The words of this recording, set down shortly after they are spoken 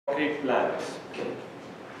concrete plans.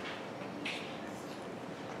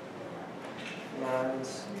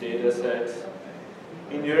 Plans, data sets.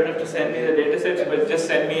 And you don't have to send me the data sets, but just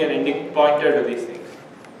send me an pointer to these things.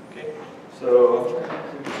 Okay. So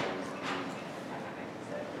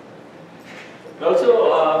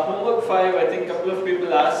also homework 5, I think a couple of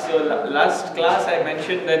people asked. So last class I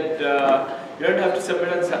mentioned that you don't have to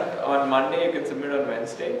submit on Monday, you can submit on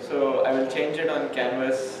Wednesday. So I will change it on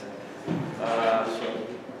Canvas.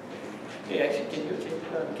 Hey, actually, can you change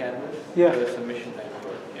it on Canvas? Yeah. The submission time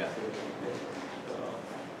for yeah.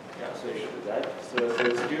 So you should do that. So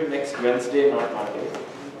it's due next Wednesday, not Monday.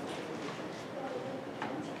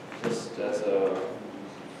 Just as a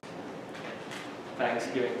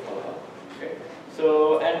Thanksgiving follow-up. Okay.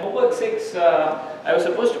 So, and homework 6, I was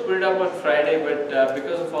supposed to put it up on Friday, but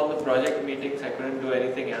because of all the project meetings, I couldn't do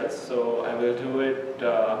anything else. So I will do it.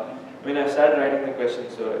 I've started writing the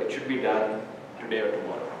questions, so it should be done today or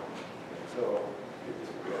tomorrow. So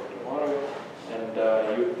tomorrow, and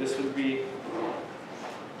this will be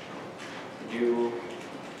due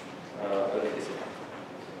early December.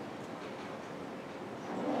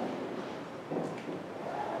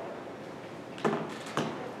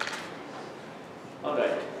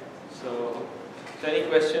 Alright, so any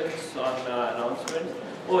questions on announcements?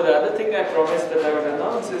 Oh, the other thing I promised that I would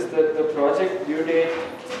announce is that the project due date,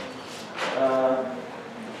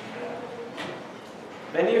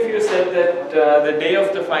 many of you said that the day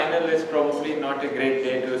of the final is probably not a great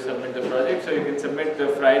day to submit the project, so you can submit the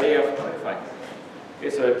Friday of the final. Okay,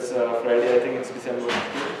 so it's Friday, I think it's December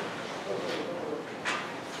 15th.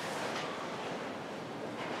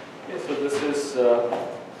 Okay, so this is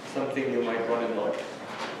something you might want to note.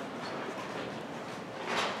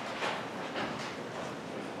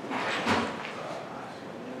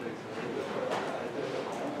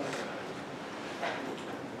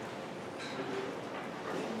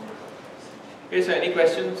 Okay, so any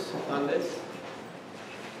questions on this?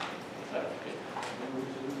 Okay.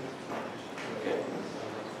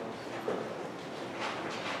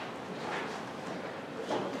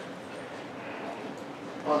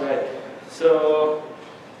 Alright, so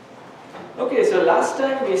last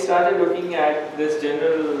time we started looking at this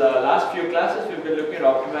general, last few classes we've been looking at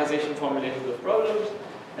optimization formulations of problems,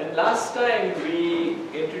 and last time we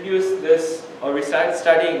introduced this, or we started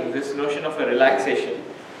studying this notion of a relaxation.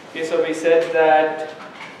 Okay, so we said that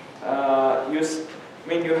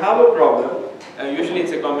you have a problem, usually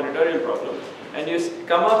it's a combinatorial problem, and you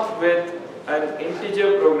come up with an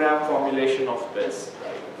integer program formulation of this,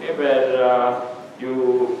 okay, where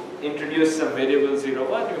you introduce some variable 0,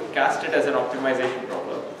 1, you cast it as an optimization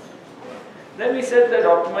problem. Then we said that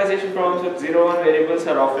optimization problems with 0, 1 variables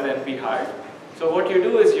are often NP hard. So what you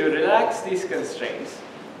do is you relax these constraints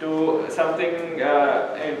to something,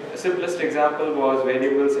 simplest example was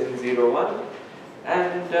variables in 0, 1,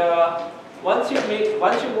 and once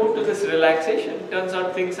you move to this relaxation, turns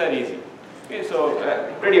out things are easy. Okay, so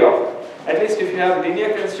pretty often, at least if you have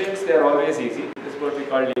linear constraints, they are always easy. This is what we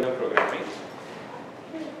call linear programming.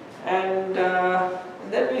 And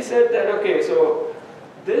then we said that okay, so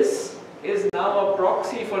this is now a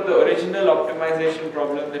proxy for the original optimization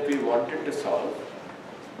problem that we wanted to solve.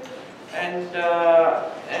 And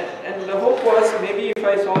the hope was maybe if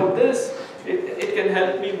I solve this, it can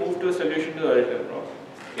help me move to a solution to the original problem.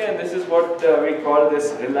 Okay, and this is what we call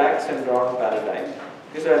this relaxed and drawn paradigm.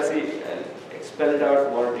 Okay, so I'll spell it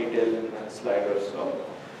out more detail in a slide or so.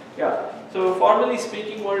 Yeah, so formally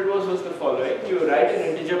speaking, what it was the following. You write an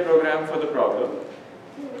integer program for the problem,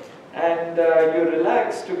 and you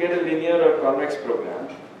relax to get a linear or convex program.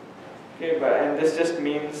 Okay, and this just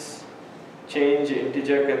means change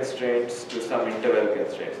integer constraints to some interval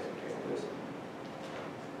constraints.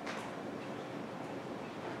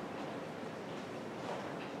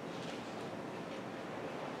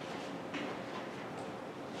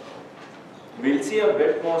 We'll see a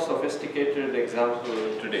bit more sophisticated example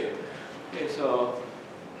today. Okay, so,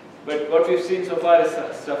 but what we've seen so far is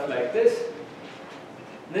stuff like this.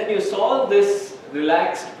 Then you solve this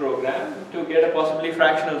relaxed program to get a possibly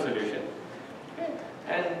fractional solution. Okay.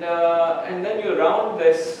 And then you round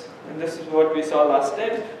this, and this is what we saw last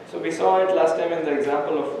time. So we saw it last time in the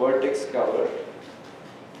example of vertex cover.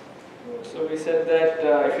 So we said that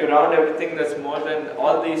if you round everything that's more than,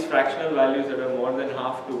 all these fractional values that are more than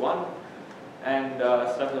half to 1, and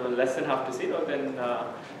stuff that are less than half to 0, then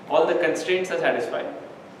all the constraints are satisfied,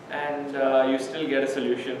 and you still get a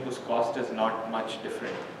solution whose cost is not much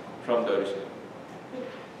different from the original.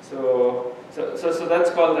 So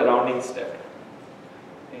that's called the rounding step.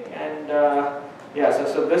 And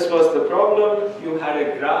so this was the problem. You had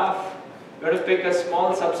a graph. You had to pick a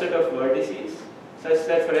small subset of vertices. such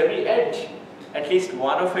that for every edge, at least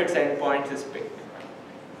one of its endpoints is picked.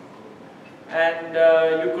 And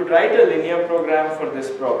you could write a linear program for this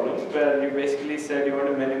problem where you basically said you want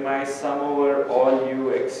to minimize sum over all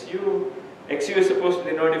u xu. Xu is supposed to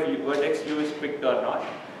denote if vertex u is picked or not.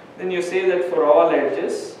 Then you say that for all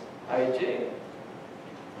edges ij,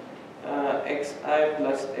 xi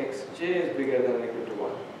plus xj is bigger than or equal to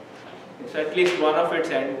 1. So at least one of its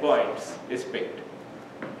endpoints is picked.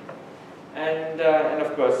 And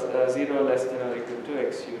of course 0 less than or equal to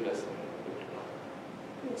xu less than or equal to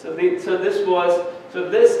 1. So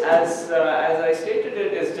this as I stated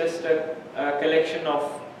it is just a collection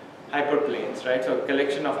of hyperplanes, right? So a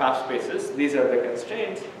collection of half spaces. These are the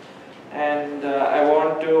constraints, and I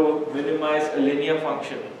want to minimize a linear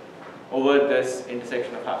function over this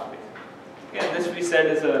intersection of half spaces. And this we said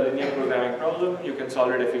is a linear programming problem. You can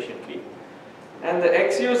solve it efficiently. And the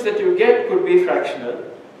xu's that you get could be fractional.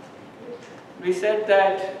 We said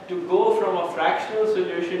that to go from a fractional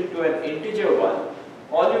solution to an integer one,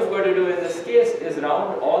 all you've got to do in this case is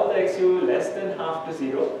round all the xu less than half to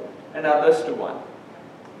 0 and others to 1.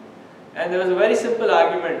 And there was a very simple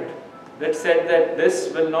argument that said that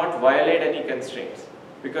this will not violate any constraints.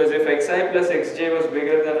 Because if xi plus xj was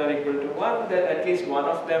bigger than or equal to 1, then at least one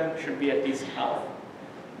of them should be at least half.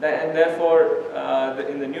 And therefore,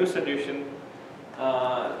 in the new solution,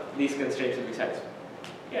 these constraints will be satisfied.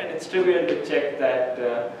 And it's trivial to check that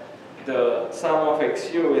the sum of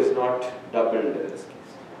xu is not doubled in this case.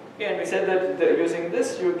 And we said that using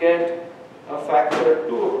this, you get a factor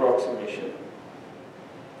 2 approximation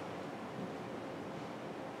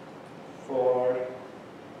for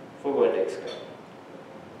vertex cover.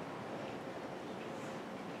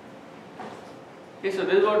 Okay, so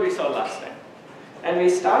this is what we saw last time. And we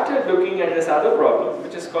started looking at this other problem,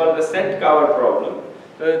 which is called the set cover problem.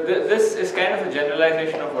 So this is kind of a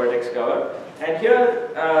generalization of vertex cover. And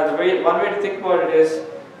here, one way to think about it is,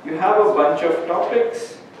 you have a bunch of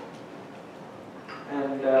topics,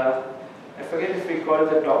 and I forget if we call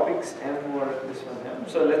the topics M or this one M.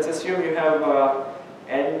 So let's assume you have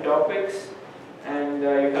N topics, and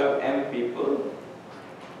you have M people.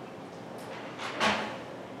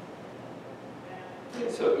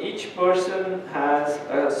 So each person has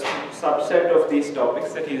a subset of these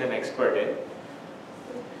topics that he's an expert in.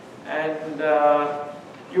 And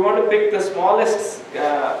you want to pick the smallest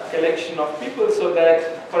collection of people so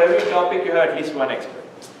that for every topic you have at least one expert.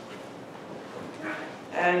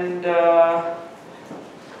 And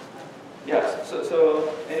yeah,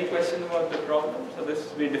 so any questions about the problem? So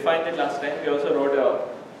this, we defined it last time. We also wrote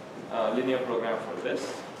a linear program for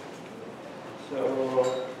this. So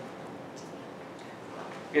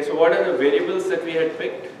okay, so what are the variables that we had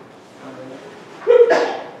picked?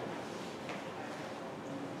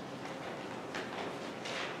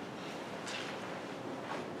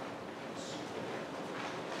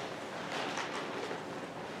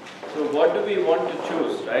 So what do we want to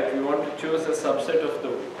choose, right? We want to choose a subset of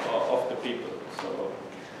the people. So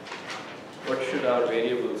what should our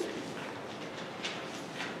variables be?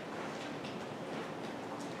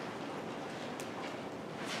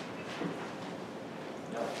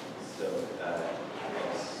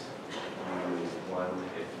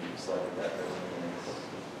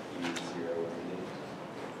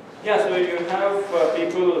 Yeah, so you have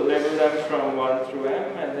people label them from 1 through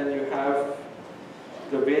M, and then you have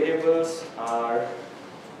the variables are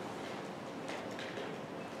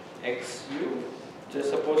xu, which is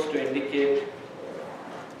supposed to indicate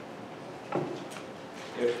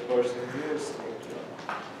if person u is selected.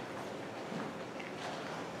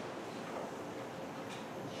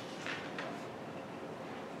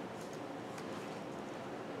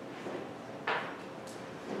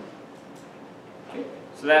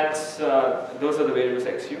 So that's those are the variables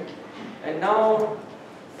xu. And now,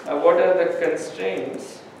 what are the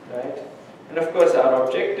constraints, right? And of course, our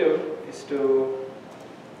objective is to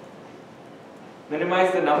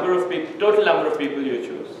minimize the number of people, total number of people you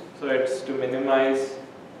choose. So it's to minimize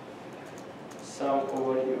sum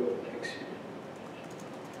over u xu.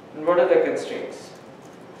 And what are the constraints?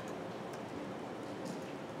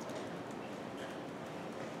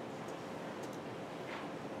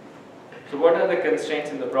 So what are the constraints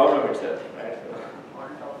in the problem itself, right?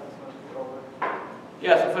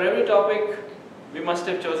 Yeah, so for every topic, we must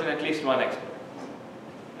have chosen at least one expert,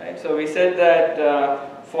 right? So we said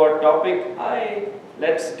that for topic I,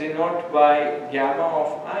 let's denote by gamma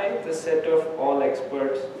of I the set of all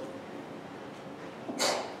experts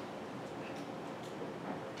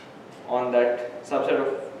on that subset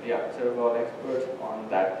of, set of all experts on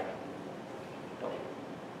that topic.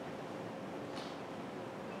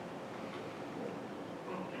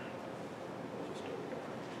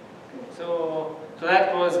 So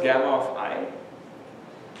that was gamma of I.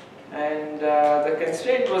 And the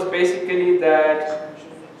constraint was basically that.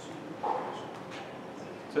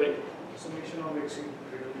 Sorry? Summation of x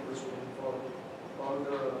greater than equals to 1 for all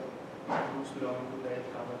the groups belonging to that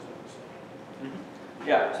gamma series.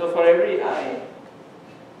 Yeah, so for every I,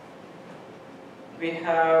 we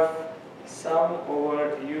have sum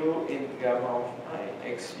over u in gamma of I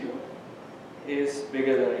xu is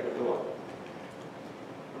bigger than or equal to 1.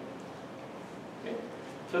 Okay.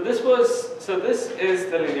 So this is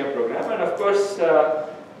the linear program, and of course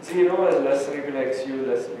 0 is less than or equal to xu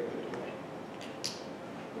less than or equal to 1.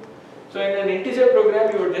 So in an integer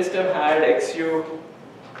program, you would just have had xu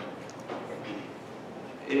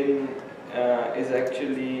in is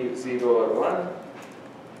actually 0 or 1.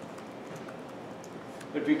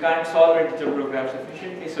 But we can't solve integer programs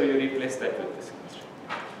efficiently, so you replace that with this constraint.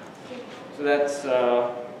 So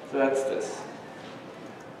that's this.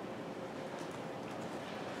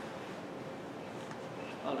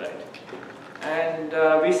 All right. And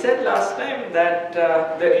we said last time that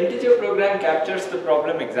the integer program captures the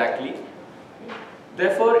problem exactly.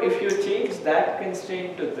 Therefore, if you change that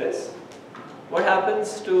constraint to this, what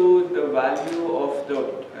happens to the value of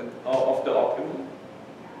the optimum?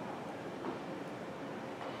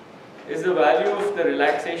 Is the value of the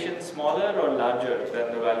relaxation smaller or larger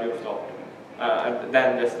than the value of the optimum,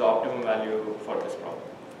 than just the optimum value for this problem?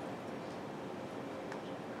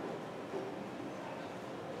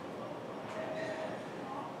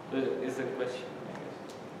 Is the question, I guess.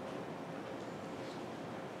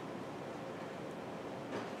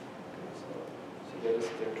 So there is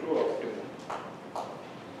the true optimum.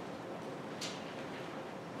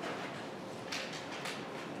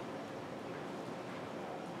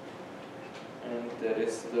 And there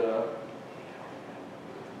is the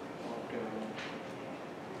optimum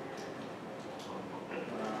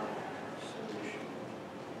solution.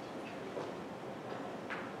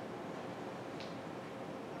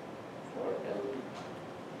 For LP.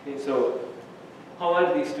 Okay, so how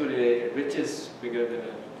are these two related? Which is bigger than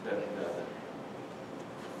the other?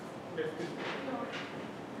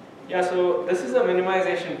 Yeah, so this is a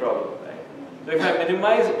minimization problem, right? So if I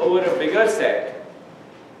minimize over a bigger set,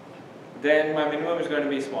 then my minimum is going to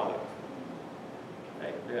be smaller.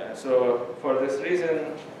 Right? Yeah. So for this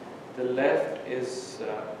reason, the left is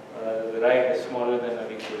the right is smaller than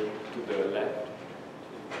or equal to the left.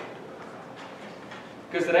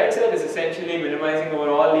 Because the right side is essentially minimizing over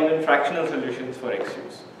all even fractional solutions for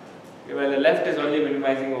x's. Okay, while the left is only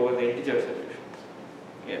minimizing over the integer solutions.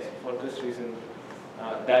 Yes, for this reason,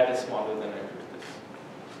 that is smaller than or equal to this.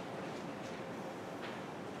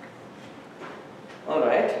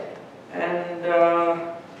 Alright. And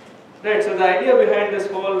right, so the idea behind this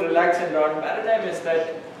whole relax and round paradigm is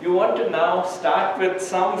that you want to now start with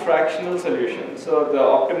some fractional solution, so the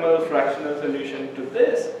optimal fractional solution to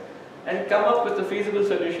this, and come up with a feasible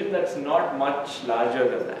solution that's not much larger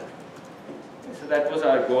than that. So that was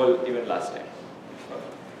our goal even last time.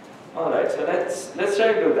 Alright, so let's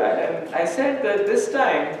try to do that. And I said that this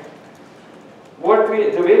time, the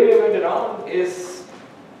way we are going to round is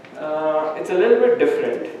it's a little bit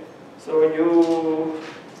different. So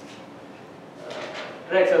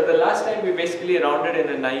right, so the last time we basically rounded in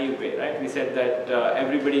a naive way, right? We said that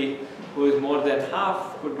everybody who is more than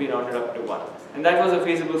half could be rounded up to 1. And that was a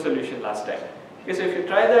feasible solution last time. Okay, so if you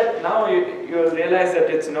try that now, you'll realize that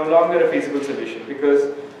it's no longer a feasible solution,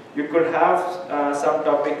 because you could have some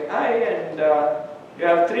topic I, and you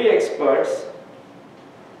have 3 experts,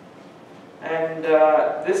 and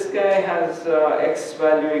this guy has x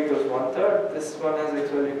value equals 1/3, this one has x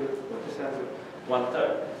value equals, this has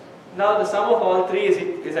 1/3. Now the sum of all 3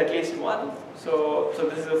 is at least 1, so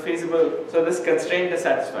this is a feasible, so this constraint is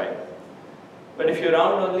satisfied. But if you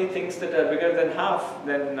round only things that are bigger than half,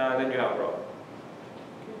 then you have a problem.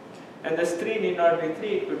 And this 3 need not be 3,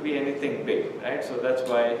 it could be anything big, right? So that's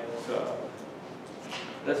why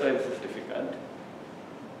this is difficult.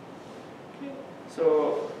 Okay.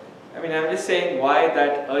 So, I mean, I'm just saying why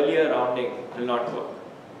that earlier rounding will not work.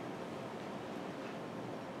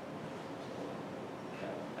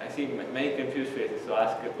 I see many confused faces, so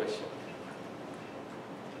ask a question.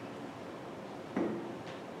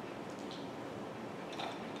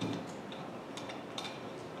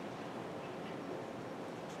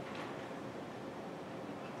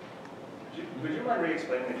 Would you mind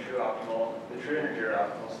re-explaining the true integer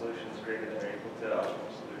optimal solution is greater than or equal to the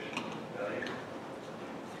optimal solution value?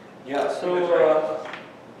 Yeah,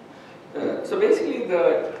 so basically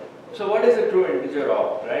so what is a true integer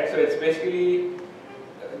op, right? So it's basically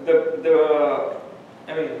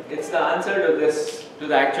it's the answer to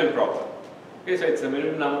the actual problem. Okay, so it's the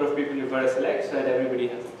minimum number of people you've got to select so that everybody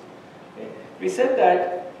has it. Okay. We said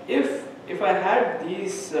that if I had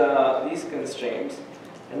these constraints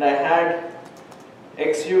and I had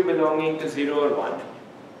xu belonging to 0 or 1,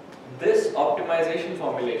 this optimization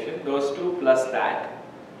formulation, those two plus that,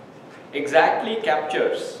 exactly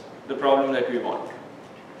captures the problem that we want.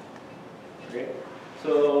 Okay,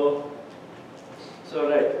 so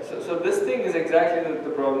this thing is exactly the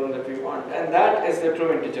problem that we want, and that is the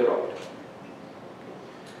true integer opt.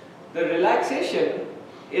 The relaxation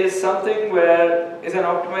is something where is an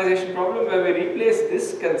optimization problem where we replace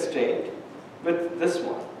this constraint with this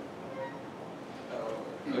one.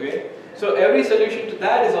 Okay, so every solution to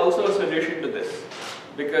that is also a solution to this,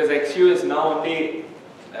 because xu is now only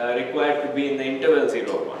required to be in the interval 0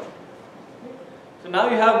 or 1. So now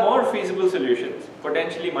you have more feasible solutions,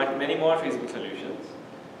 potentially many more feasible solutions,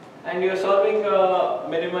 and you're solving a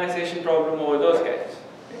minimization problem over those guys.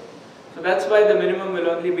 So that's why the minimum will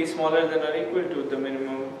only be smaller than or equal to the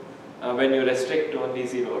minimum when you restrict to only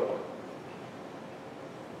 0 or 1.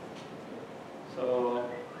 So,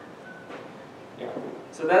 yeah.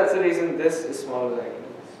 So that's the reason this is smaller than equal to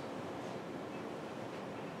this.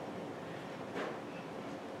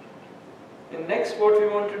 And next what we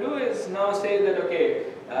want to do is now say that, okay,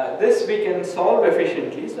 this we can solve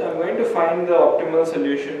efficiently, so I'm going to find the optimal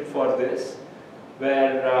solution for this,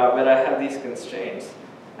 where I have these constraints.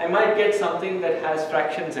 I might get something that has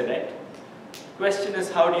fractions in it. Question is,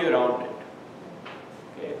 how do you round it?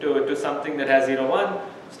 Okay, to something that has 0, 1,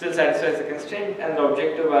 still satisfies the constraint, and the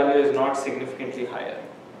objective value is not significantly higher.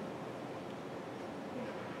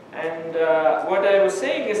 And what I was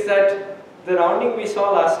saying is that the rounding we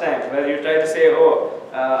saw last time, where you try to say, oh,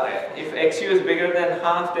 if xu is bigger than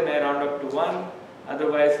half, then I round up to 1.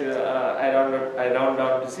 Otherwise, I round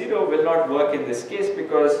down to 0, will not work in this case,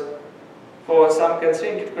 because for some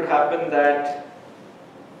constraint it could happen that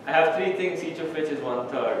I have 3 things, each of which is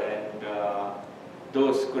 1/3, and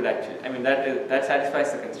those could actually, I mean, that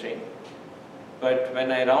satisfies the constraint. But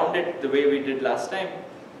when I round it the way we did last time,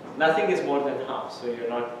 nothing is more than half, so you're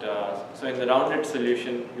not, so in the rounded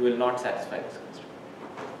solution you will not satisfy this constraint.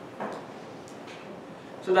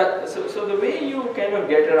 So the way you kind of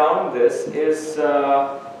get around this is,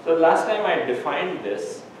 so last time I defined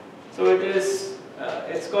this, so it is,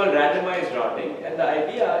 it's called randomized rounding, and the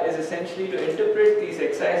idea is essentially to interpret these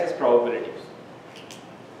xi's as probabilities.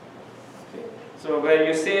 Okay. So where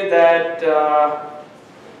you say that,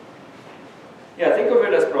 yeah, think of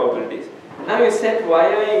it as probabilities. Now you set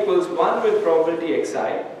yi equals 1 with probability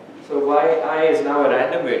xi, so yi is now a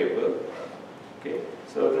random variable. Okay.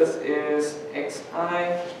 So this is xi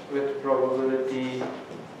with probability,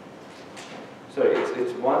 sorry,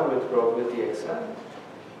 it's 1 with probability xi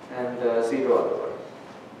and 0 otherwise.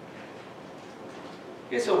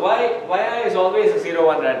 Okay, so yi is always a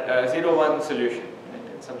 0-1 solution,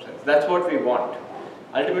 right, in some sense. That's what we want.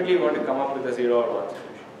 Ultimately, we want to come up with a 0 or 1 solution.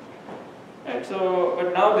 And so,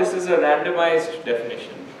 but now this is a randomized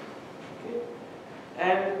definition. Okay.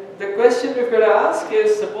 And the question we've got to ask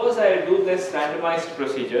is, suppose I do this randomized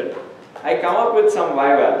procedure, I come up with some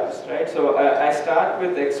y values, right? So I start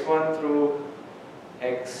with x1 through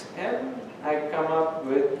xm, I come up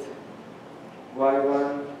with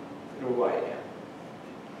y1 through ym.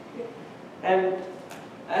 Okay. And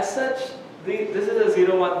as such, this is a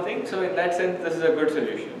 0-1 thing, so in that sense this is a good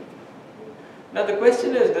solution. Now the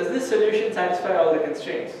question is, does this solution satisfy all the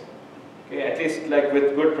constraints? Okay, at least like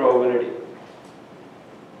with good probability.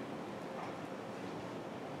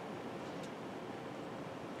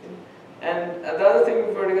 Okay. And the other thing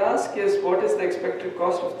we've got to ask is, what is the expected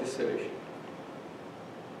cost of this solution?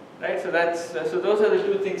 Right, so those are the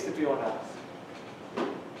two things that we want to ask.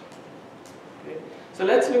 Okay. So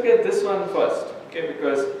let's look at this one first, okay,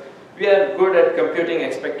 because we are good at computing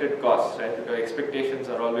expected costs, right? Because expectations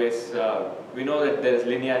are always, we know that there is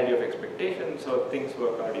linearity of expectations, so things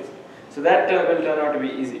work out easily. So that will turn out to be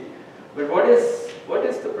easy. But what is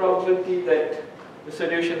the probability that the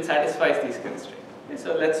solution satisfies these constraints? Okay,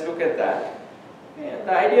 so let's look at that. Okay, and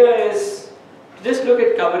the idea is to just look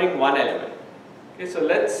at covering one element. Okay, so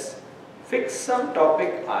let's fix some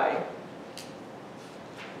topic I.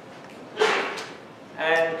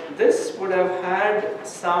 And this would have had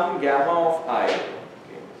some gamma of I,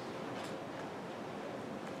 okay.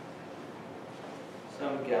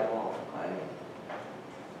 Some gamma of I,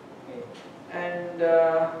 okay. And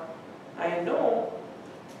I know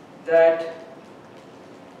that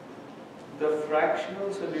the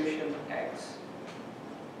fractional solution x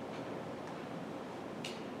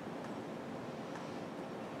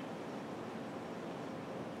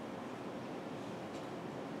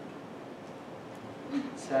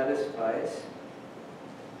satisfies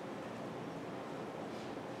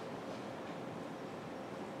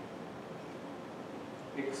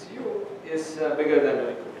xu is bigger than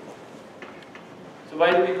or equal to 1. So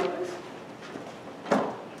why do we know this?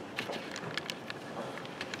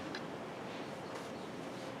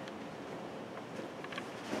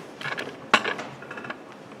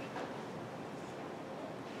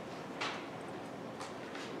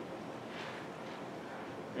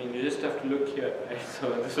 I mean, you just have to look here, right? So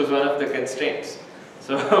this was one of the constraints.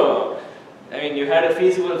 So, I mean, you had a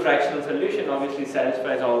feasible fractional solution, obviously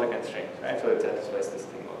satisfies all the constraints, right? So it satisfies this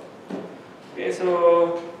thing also. Okay,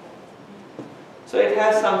 so it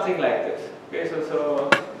has something like this. Okay, so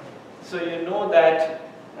you know that,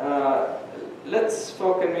 let's,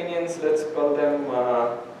 for convenience, let's call them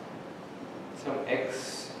some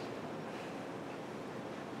x.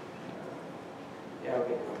 Yeah,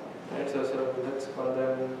 okay. Right, so let's call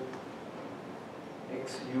them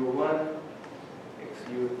xu1,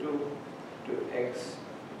 xu2 to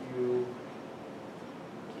xuk.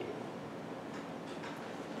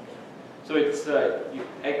 So it's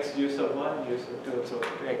x u sub 1, u sub 2, so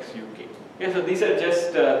xuk. Okay, so these are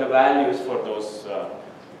just the values for those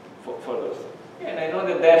for those. Okay, and I know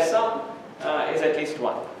that their sum is at least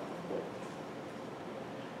 1.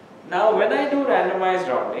 Now, when I do randomized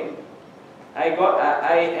rounding, I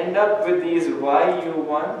end up with these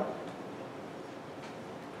yu1.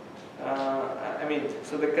 I mean,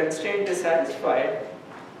 so the constraint is satisfied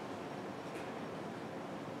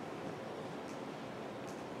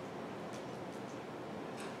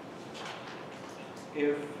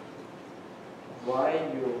if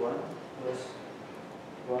yu1 plus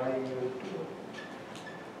yu2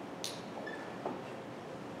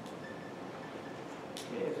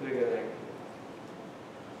 is bigger than.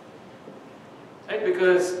 Right,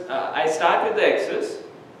 because I start with the x's,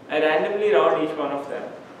 I randomly round each one of them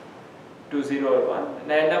to 0 or 1,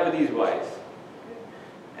 and I end up with these y's.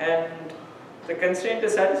 And the constraint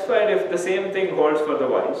is satisfied if the same thing holds for the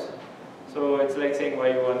y's. So it's like saying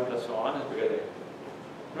yu1 plus so on is bigger than.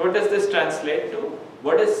 What does this translate to?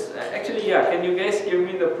 What is, actually, yeah, can you guys give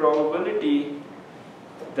me the probability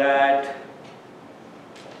that,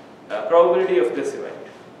 probability of this event?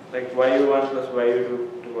 Like yu1 plus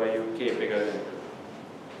yu2 to yuk bigger than 2.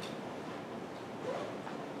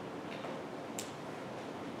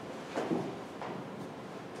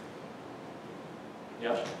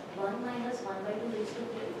 Yeah. 1 minus 1 by 2 is to 2.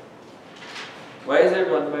 Why is it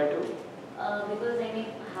 1 by 2? Because I mean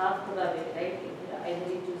half probability, right? Either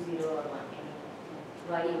you choose 0 or 1.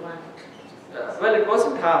 I mean, y1. Well, it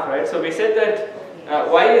wasn't half, right? So we said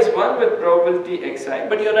that y is 1 with probability xi,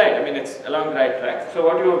 but you're right, I mean it's along the right track. So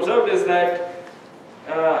what you observed is that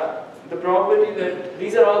the probability that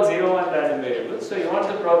these are all 0, 1 random variables, so you want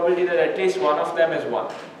the probability that at least one of them is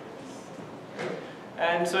 1.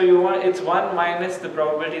 And so you want, it's 1 minus the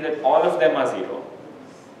probability that all of them are 0.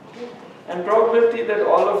 And probability that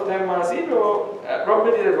all of them are 0,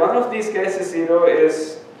 probability that one of these guys is 0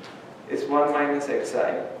 is 1 minus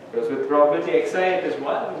xi. Because with probability xi it is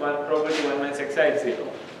 1, probability 1 minus xi is 0.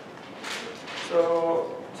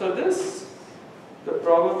 So this, the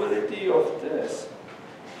probability of this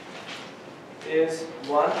is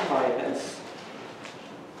 1 minus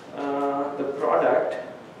the product.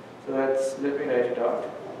 So that's, let me write it out.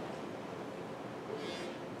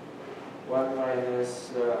 1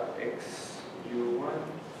 minus xu1,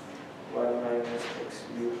 1 minus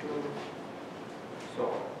xu2, so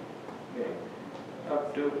on. Okay.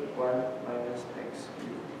 Up to 1 minus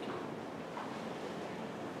xu.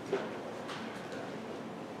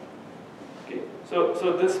 Okay.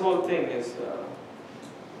 So this whole thing is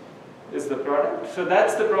the product. So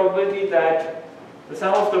that's the probability that the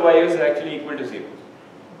sum of the y's is actually equal to 0.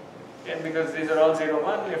 And because these are all 0,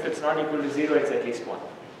 1, if it's not equal to 0, it's at least 1.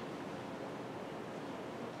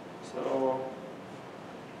 So,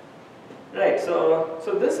 right, so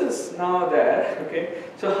this is now there, okay.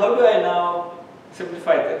 So how do I now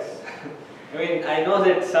simplify this? I mean, I know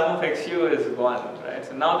that sum of xu is 1, right?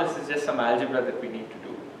 So now this is just some algebra that we need to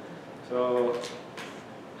do. So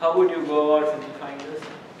how would you go about simplifying this?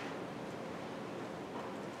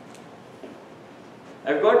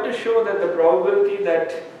 I've got to show that the probability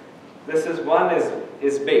that this is 1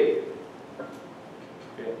 is big.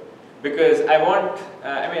 Okay. Because I want,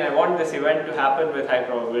 I want this event to happen with high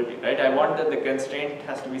probability, right? I want that the constraint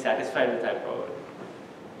has to be satisfied with high probability.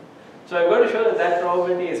 So I've got to show that that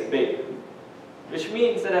probability is big, which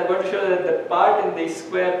means that I've got to show that the part in the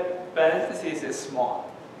square parentheses is small.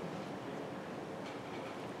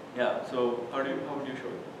 Yeah, so how would you show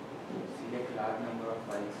it? Select large number of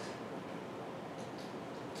y's.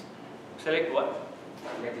 Select what?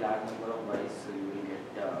 Select large number of y's, so you will get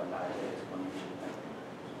larger exponential factor.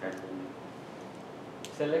 That will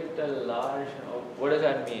Select a large, what does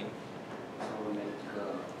that mean? So like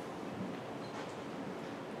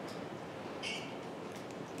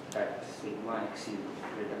that sigma xu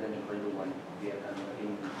greater than equal to 1, we are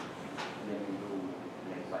converting them into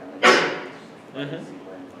like binary Mhm.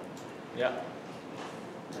 0 and 1. Yeah.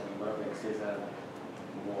 The number of x's are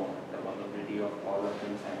more, the probability of all of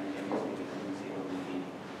them simultaneously becoming 0 will be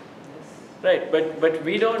Right, but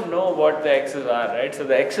we don't know what the x's are, right? So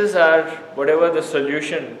the x's are whatever the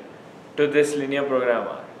solution to this linear program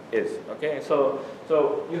is. Okay, so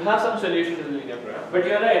you have some solution to the linear program, but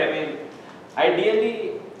you're right. I mean,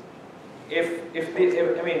 ideally, if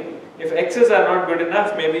x's are not good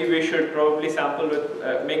enough, maybe we should probably sample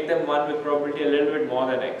with make them one with probability a little bit more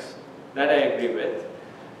than x. That I agree with.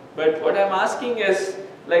 But what I'm asking is,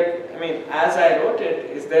 like, I mean, as I wrote it,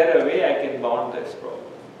 is there a way I can bound this problem?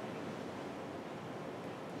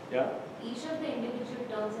 Yeah. Each of the individual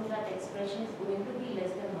terms in that expression is going to be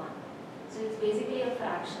less than 1. So it's basically a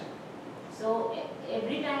fraction. So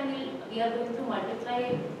every time we are going to multiply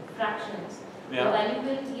fractions, Yeah. the value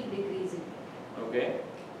will keep decreasing. Okay.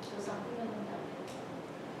 So something like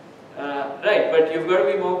that. Right, but you've got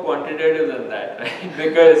to be more quantitative than that, right?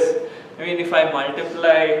 Because, I mean, if I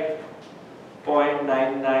multiply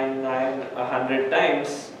 0.999 100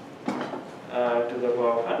 times to the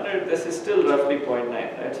power of 100, this is still roughly 0.9,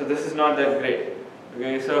 right? So this is not that great.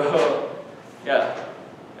 Okay, so, yeah.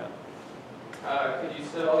 Could you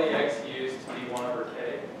set all the xu's to be 1 over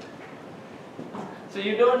k? So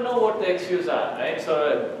you don't know what the xu's are, right? So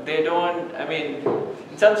they don't, I mean,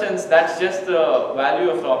 in some sense, that's just the value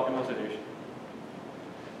of the optimal solution.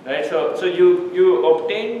 Right, so you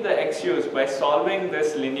obtain the xu's by solving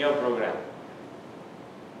this linear program.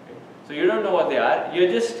 So you don't know what they are,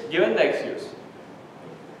 you're just given the xu's.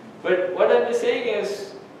 But what I'm just saying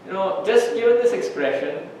is, just given this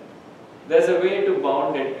expression, there's a way to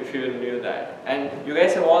bound it if you knew that. And you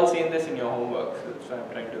guys have all seen this in your homework, so that's what I'm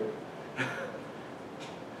trying to.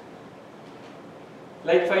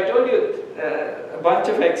 Like if I told you a bunch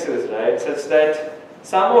of x's, right, such that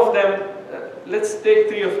some of them, let's take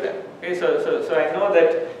 3 of them. Okay, so I know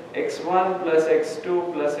that x1 plus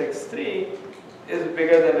x2 plus x3 is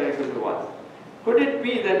bigger than or equal to 1. Could it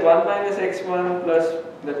be that 1 minus x1 plus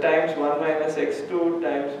the times 1 minus x2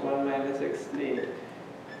 times 1 minus x3?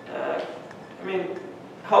 I mean,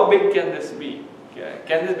 how big can this be?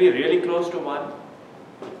 Can this be really close to 1?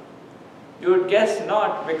 You would guess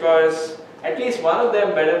not, because at least one of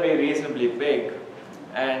them better be reasonably big,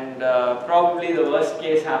 and probably the worst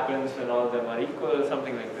case happens when all of them are equal.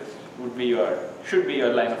 Something like this should be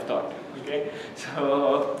your line of thought. Okay,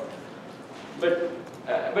 so but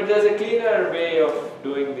there's a cleaner way of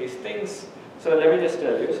doing these things. So let me just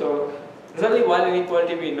tell you. So there's only one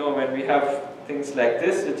inequality we know when we have things like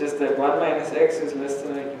this, which is that 1 minus x is less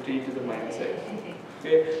than or equal to e to the minus x.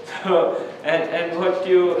 Okay, so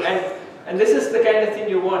and this is the kind of thing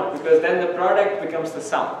you want, because then the product becomes the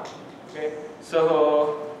sum. Okay,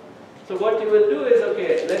 so what you will do is,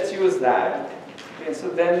 okay, let's use that. Okay, so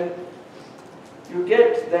then you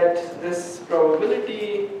get that this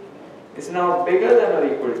probability is now bigger than or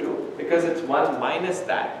equal to, because it's 1 minus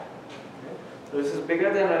that. Okay, so this is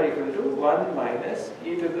bigger than or equal to 1 minus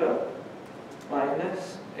e to the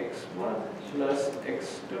minus x1 plus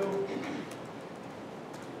x2.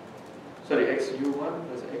 Sorry, xu1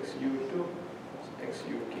 plus xu2 plus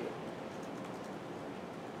xuk.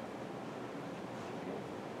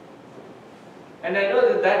 And I know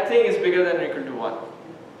that that thing is bigger than or equal to 1.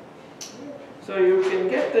 So you can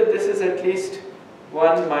get that this is at least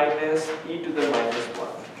 1 minus e to the minus 1.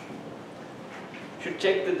 Should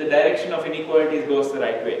check that the direction of inequalities goes the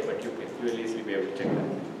right way, but you will easily be able to check that.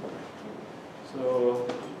 So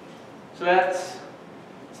that's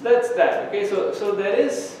that. Okay, so there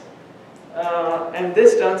is, and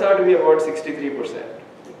this turns out to be about 63%.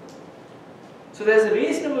 So there's a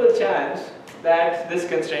reasonable chance that this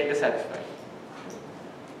constraint is satisfied.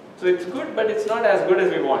 So it's good, but it's not as good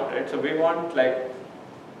as we want, right? So we want like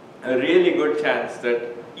a really good chance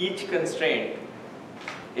that each constraint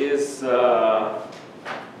is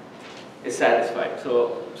satisfied.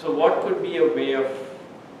 So what could be a way of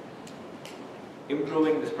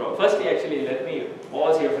improving this problem? Firstly, actually, let me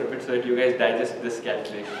pause here for a bit so that you guys digest this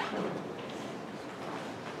calculation.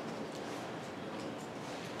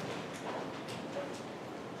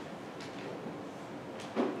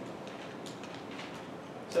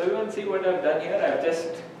 So everyone see what I've done here? I've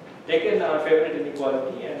just taken our favorite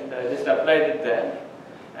inequality and just applied it there.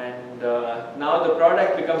 And now the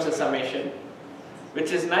product becomes a summation,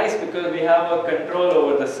 which is nice because we have a control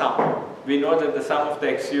over the sum. We know that the sum of the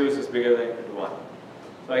xu's is bigger than or equal to 1.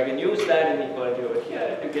 So I can use that inequality over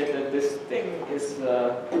here to get that this thing is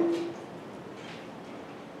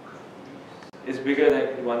bigger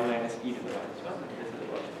than 1 minus e to the minus 1. This is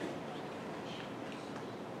about it.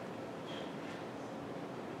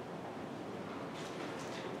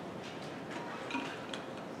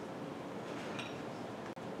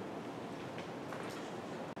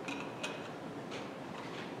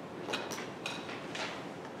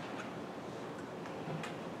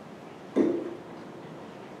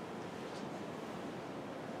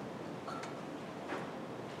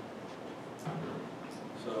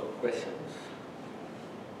 So, questions?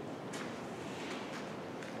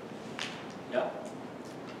 Yeah?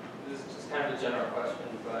 This is just kind of a general question,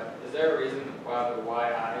 but is there a reason why the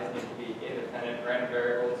yi's need to be independent random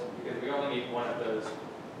variables? Because we only need one of those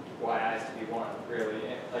yi's to be 1, really.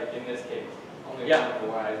 Like in this case, only Yeah. one of the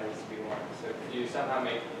yi's needs to be 1. So could you somehow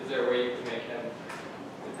is there a way you can make them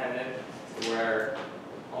dependent to where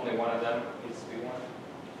only one of them needs to be 1?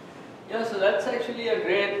 Yeah, so that's actually a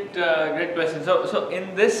great question. So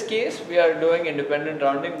in this case, we are doing independent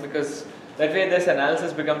rounding because that way this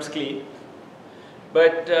analysis becomes clean.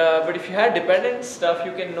 But if you had dependent stuff,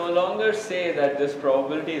 you can no longer say that this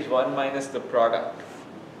probability is 1 minus the product.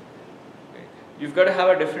 Okay. You've got to have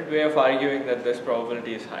a different way of arguing that this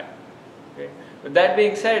probability is high. Okay. With that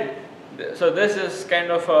being said, so this is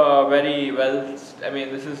kind of a very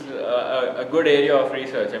this is a good area of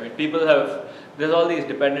research. I mean, there's all these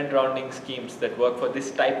dependent rounding schemes that work for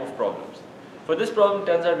this type of problems. For this problem, it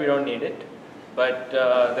turns out we don't need it, but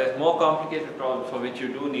there's more complicated problems for which you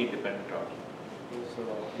do need dependent rounding.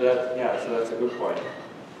 So that's a good point.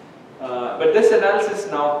 But this analysis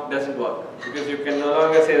now doesn't work because you can no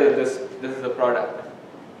longer say that this is a product.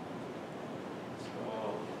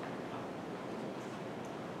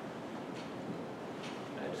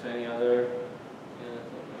 So any other?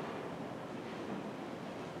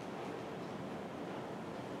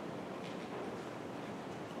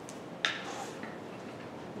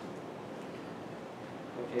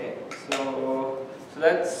 Okay, so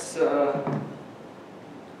that's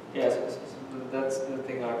that's the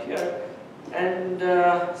thing out here, and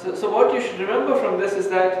so what you should remember from this is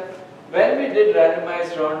that when we did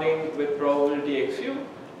randomized rounding with probability XU,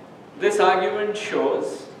 this argument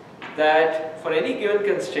shows that for any given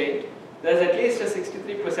constraint, there's at least a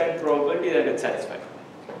 63% probability that it's satisfied.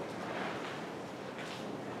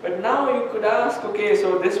 But now you could ask, okay,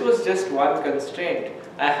 so this was just one constraint.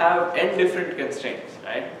 I have n different constraints,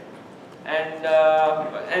 right? And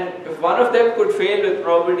if one of them could fail with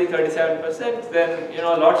probability 37%, then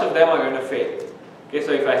lots of them are going to fail. Okay,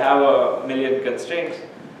 so if I have 1,000,000 constraints,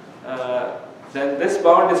 then this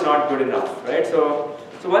bound is not good enough, right? So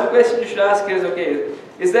one question you should ask is, okay,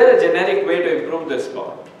 is there a generic way to improve this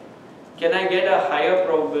bound? Can I get a higher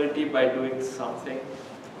probability by doing something?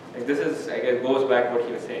 Like this is, I guess, goes back what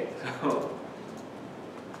he was saying.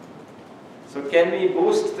 So can we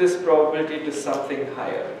boost this probability to something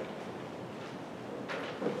higher?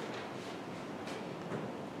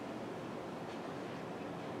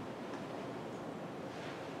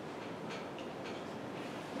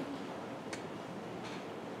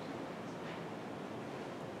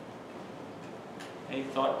 Any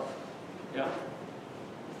thoughts? Yeah?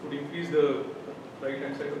 Would increase the right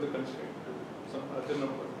hand side of the constraint to some other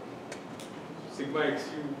number. Sigma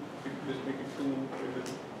XU, just make it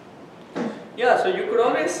 2. Yeah, so you could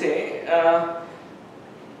always say,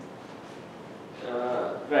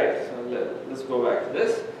 right, so let's go back to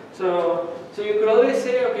this. So you could always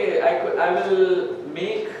say, okay, I will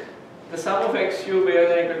make the sum of XU bigger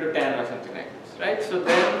than or equal to 10 or something like this, right? So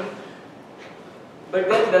then, but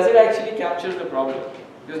then does it actually capture the problem?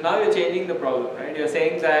 Because now you're changing the problem, right? You're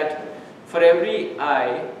saying that for every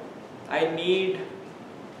I need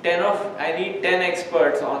 10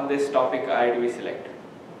 experts on this topic I to be selected.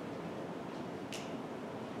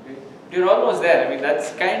 Okay. You're almost there. I mean,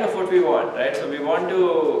 that's kind of what we want, right? So we want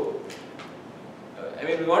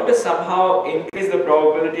to somehow increase the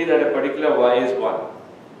probability that a particular y is 1.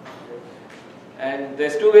 And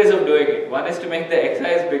there's two ways of doing it. One is to make the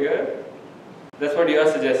xi's bigger. That's what you are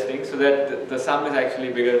suggesting, so that the sum is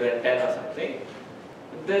actually bigger than 10 or something.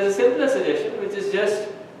 There's a simpler suggestion, which is just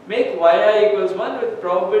make yi equals 1 with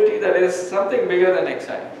probability that is something bigger than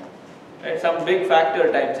xi, right? Some big factor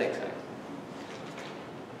times xi.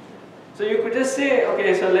 So you could just say,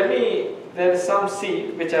 okay, so there is some c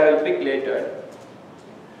which I will pick later,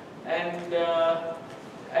 and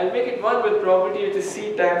I'll make it 1 with probability which is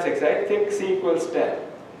c times xi. Think c equals 10.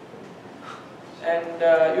 And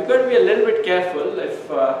you've got to be a little bit careful. If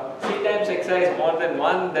c times xi is more than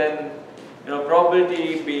 1, then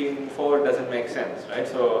probability being 4 doesn't make sense, right?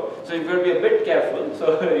 So you've got to be a bit careful.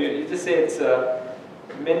 So you just say it's a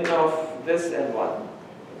min of this and 1.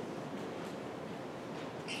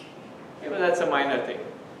 Okay, but that's a minor thing.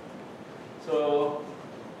 So,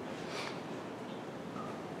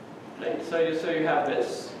 right, so you have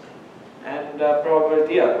this, and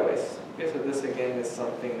probability otherwise. Okay, so this again is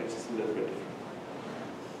something which is a little bit different.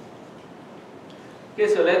 Okay,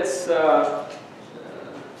 so let's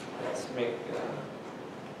make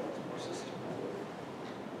more systematic.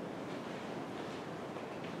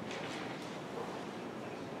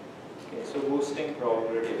 Okay, so boosting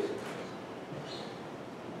probabilities.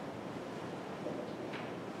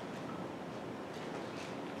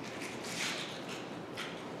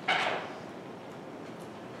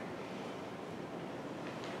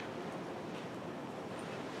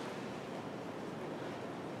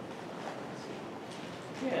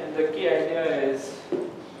 And the key idea is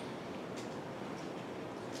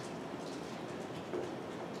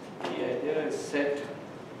set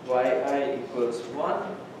yi equals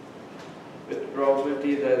 1 with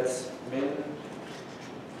probability that's min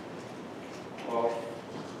of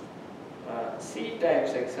c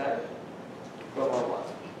times xi, comma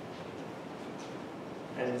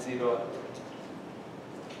 1 and 0.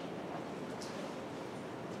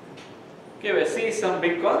 Okay, where c is some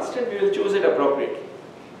big constant, we will choose it appropriately.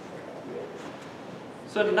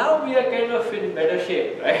 So now we are kind of in better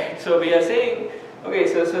shape, right? So we are saying, okay,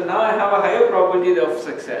 so now I have a higher probability of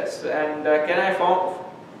success, and can I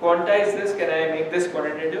quantize this? Can I make this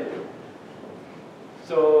quantitative?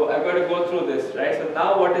 So I've got to go through this, right? So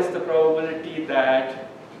now what is the probability that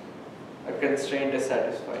a constraint is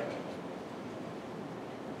satisfied?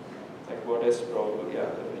 Like what is probability? Yeah,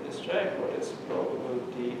 let me just try. What is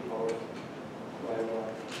probability of y1?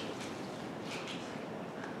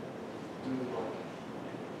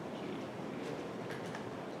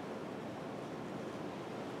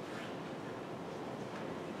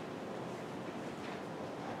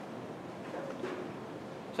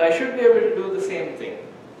 So I should be able to do the same thing.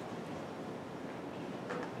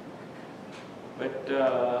 But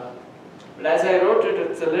as I wrote it,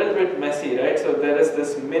 it's a little bit messy, right? So there is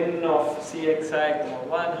this min of cxi,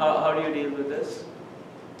 1. How do you deal with this?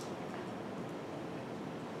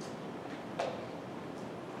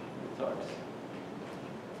 Thoughts?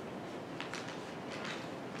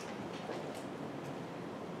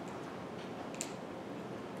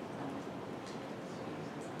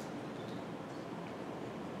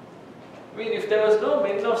 I mean, if there was no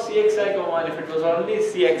min of cxi, 1, if it was only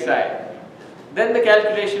cxi, then the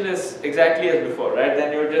calculation is exactly as before, right?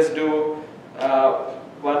 Then you just do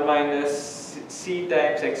 1 minus c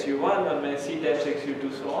times xu1, 1 minus c times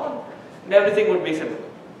xu2, so on, and everything would be simple.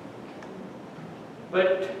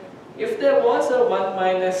 But if there was a 1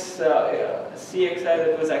 minus cxi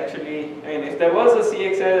that was actually, I mean, if there was a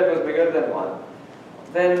cxi that was bigger than 1,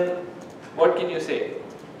 then what can you say?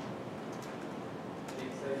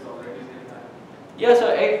 Yeah,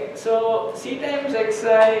 so c times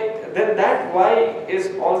xi, then that y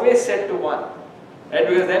is always set to 1, right?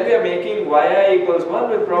 Because then we are making yi equals 1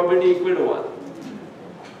 with probability equal to 1.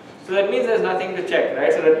 So that means there's nothing to check,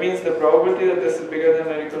 right? So that means the probability that this is bigger than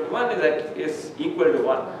or equal to 1 is equal to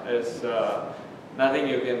 1. There's nothing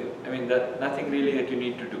you can, I mean, nothing really that you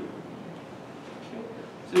need to do.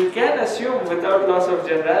 So you can assume without loss of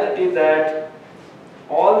generality that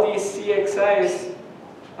all these cxi's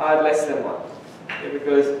are less than 1. Okay,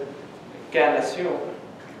 because you can assume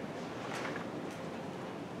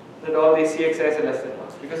that all these cxi's are less than 1,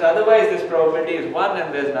 because otherwise this probability is 1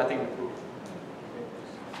 and there's nothing to prove. Okay.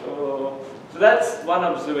 So that's one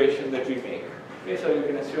observation that we make. Okay, so you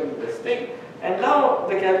can assume this thing, and now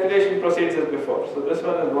the calculation proceeds as before. So this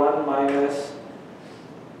one is 1 minus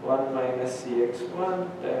cx1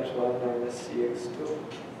 times 1 minus cx2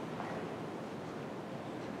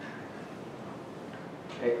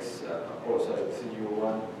 x, sorry, this is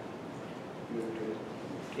u1, u2,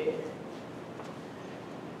 okay.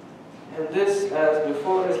 And this, as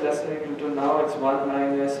before, is less than or equal to, now it's 1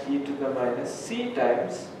 minus e to the minus c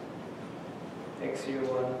times xu1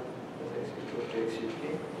 plus xu2 to xuk,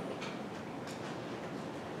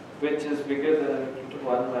 which is bigger than or equal to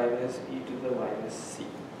 1 minus e to the minus c.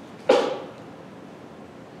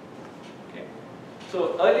 Okay.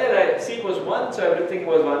 So earlier c was 1, so everything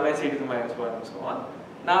was 1 minus e to the minus 1 and so on.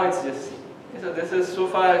 Now it's just c. Okay, so this is, so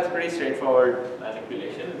far it's pretty straightforward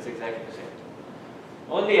manipulation, it's exactly the same.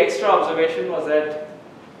 Only extra observation was that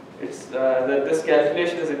it's that this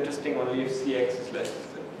calculation is interesting only if cx is less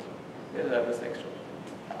than. Okay, that was extra.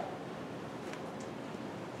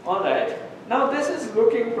 Alright, now this is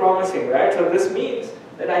looking promising, right? So this means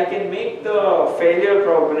that I can make the failure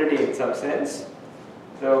probability in some sense,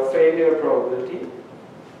 the failure probability,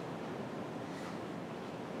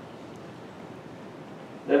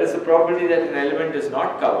 that is the probability that an element is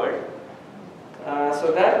not covered.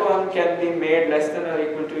 So that one can be made less than or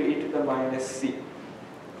equal to e to the minus c,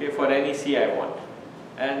 okay, for any c I want.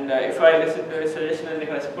 And if I listen to a suggestion and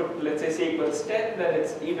if I put, let's say c equals 10, then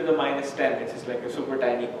it's e to the minus 10, which is like a super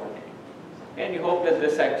tiny quantity. And you hope that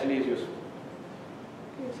this actually is useful.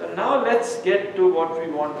 Okay, so now let's get to what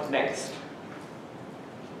we want next.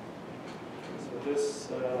 So this,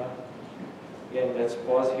 again, let's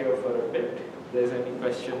pause here for a bit. If there's any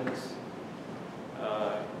questions.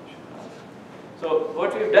 So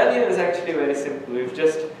what we've done here is actually very simple. We've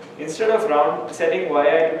just, instead of setting yi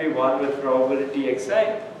to be 1 with probability xi,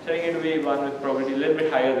 setting it to be 1 with probability a little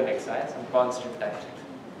bit higher than xi, some constant times xi.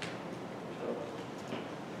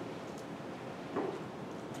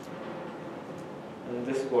 And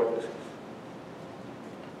this is what this is.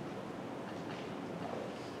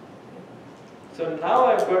 So now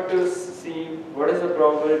I've got to see what is the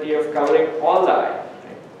probability of covering all the I.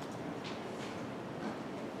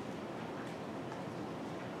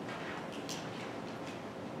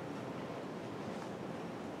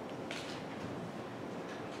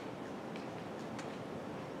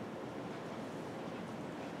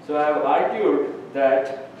 So I have argued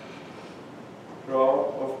that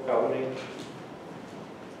prob of covering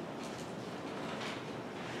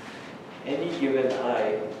any given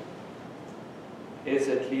I is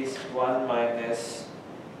at least 1 minus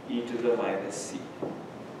e to the minus c.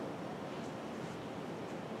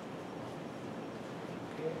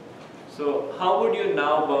 Okay. So how would you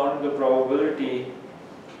now bound the probability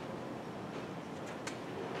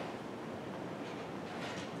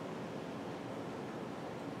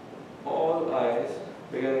all i's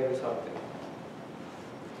beginning with something?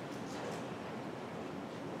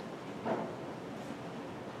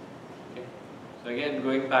 Okay. So again,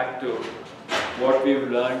 going back to what we've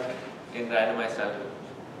learned in randomized algorithms.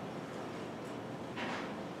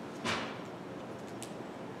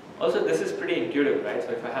 Also, this is pretty intuitive, right?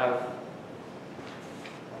 So if I have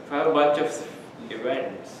a bunch of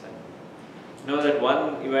events, and know that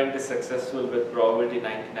one event is successful with probability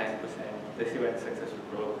 99%, this event is successful with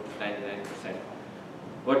probability 99%.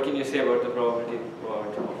 What can you say about the probability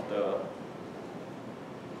of the,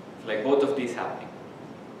 like both of these happening?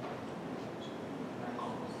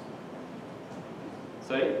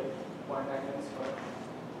 Sorry?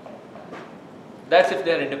 That's if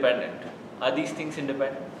they are independent. Are these things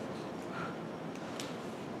independent?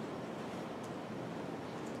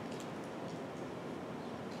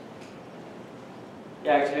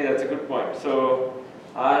 Yeah, actually that's a good point. So,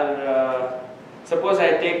 suppose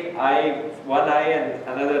I take one I and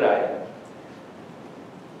another I.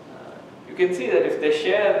 You can see that if they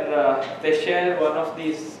share one of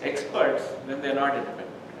these experts, then they're not independent.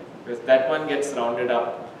 Because that one gets rounded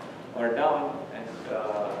up or down, and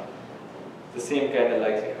the same kind of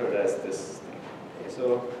likelihood as this thing. Okay,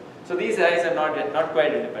 so these i's are not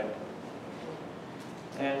quite independent,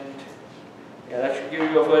 and yeah, that should give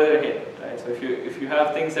you a further hint, right? So if you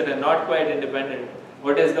have things that are not quite independent,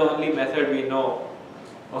 what is the only method we know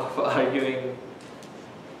of arguing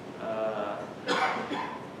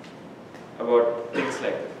about things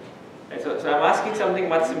like this? Right, so I'm asking something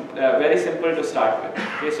very simple to start with.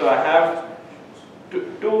 Okay, so I have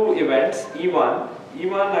two events, E1.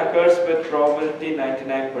 E1 occurs with probability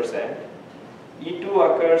 99%. E2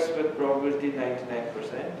 occurs with probability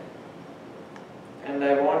 99%. And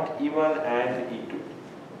I want E1 and E2.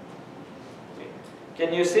 Okay.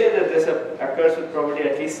 Can you say that this occurs with probability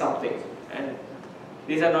at least something? And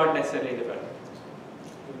these are not necessarily independent.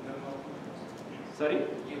 Sorry?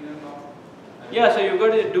 Yeah, so you've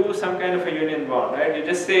got to do some kind of a union bound, right? You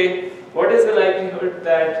just say, what is the likelihood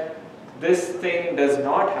that this thing does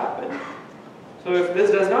not happen? So if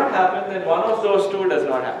this does not happen, then one of those two does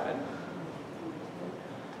not happen.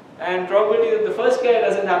 And probability that the first guy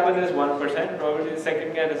doesn't happen is 1%, probability the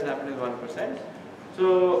second guy doesn't happen is 1%.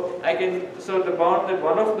 So the bound that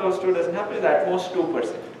one of those two doesn't happen is at most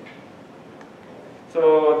 2%.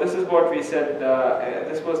 So this is what we said,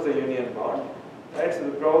 this was the union bound, right? So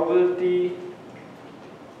the probability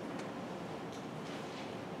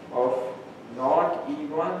of not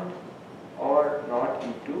E1 or not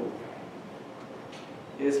E2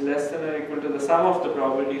 is less than or equal to the sum of the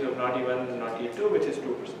probabilities of not E1 and not E2, which is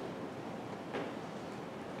 2%.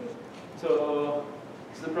 So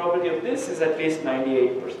the probability of this is at least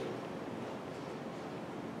 98%.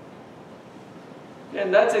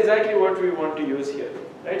 And that's exactly what we want to use here,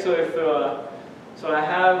 right? So if so I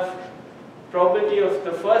have probability of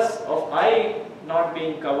the first of I not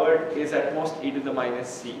being covered is at most e to the minus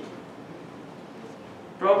c.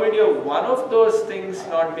 Probability of one of those things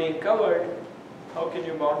not being covered, how can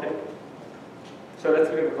you bound it? So let's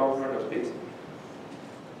look at the complement of these.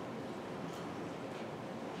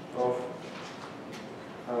 Of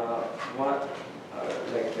one,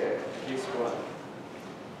 like at least one.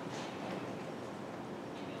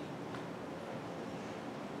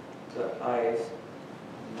 The eyes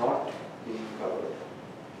not being covered.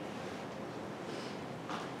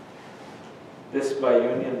 This by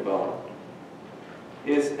union bound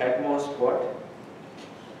is at most what?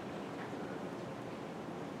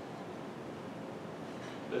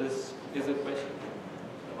 This is a question.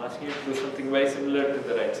 I'm asking you to do something very similar to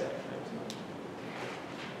the right side.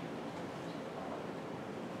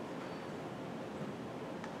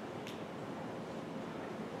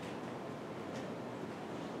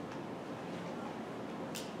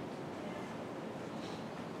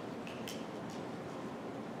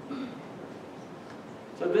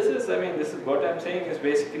 So this is, this is what I'm saying is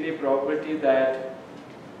basically probability that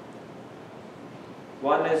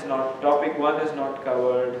topic 1 is not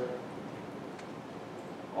covered,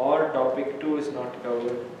 or topic 2 is not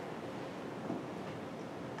covered,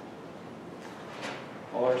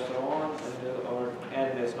 or so on until or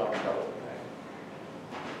n is not covered.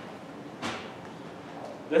 Right?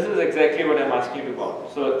 This is exactly what I'm asking you to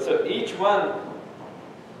bound. So each one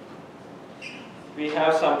we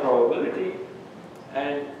have some probability,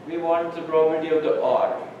 and we want the probability of the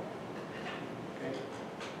OR. Okay.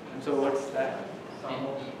 And so what's that?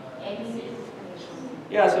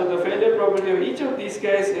 Yeah, so the failure probability of each of these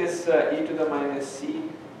guys is e to the minus c.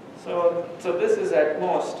 So this is at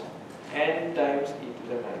most n times e to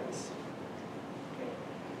the minus c. Okay.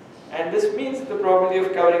 And this means the probability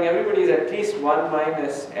of covering everybody is at least 1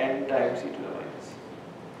 minus n times e to the minus c.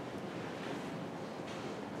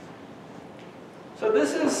 So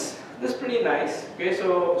this is pretty nice. Okay,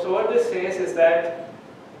 so what this says is that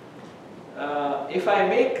if I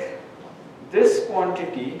make this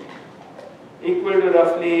quantity equal to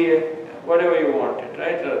roughly whatever you want it,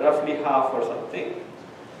 right, roughly half or something,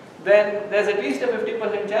 then there's at least a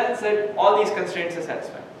 50% chance that all these constraints are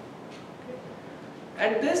satisfied. Okay.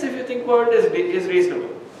 And this, if you think about it, is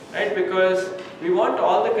reasonable, right, because we want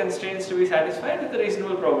all the constraints to be satisfied with a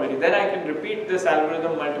reasonable probability. Then I can repeat this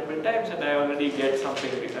algorithm multiple times and I already get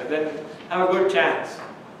something, then have a good chance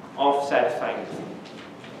of satisfying it.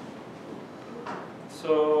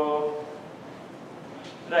 So,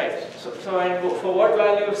 right, so and for what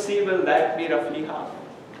value of c will that be roughly half?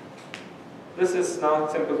 This is now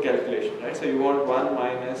simple calculation, right? So you want 1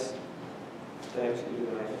 minus times e to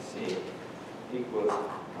the minus c equals,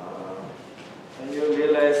 and you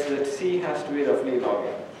realize that c has to be roughly log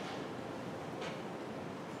n.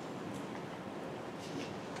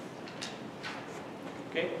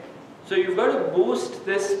 Okay, so you've got to boost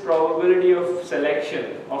this probability of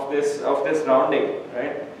selection of this rounding,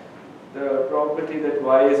 right? The probability that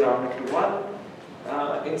y is rounded to 1.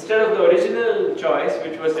 Instead of the original choice,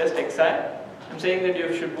 which was just xi, I'm saying that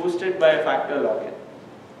you should boost it by a factor log n.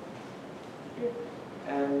 Okay.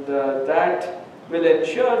 And that will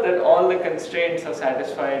ensure that all the constraints are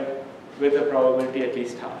satisfied with a probability at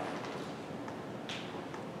least half.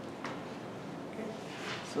 Okay.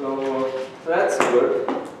 So that's good.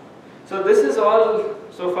 So this is all,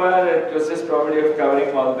 so far it was just probability of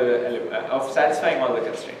covering all the, of satisfying all the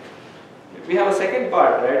constraints. We have a second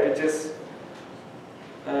part, right, which is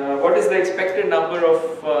what is the expected number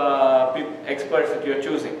of experts that you are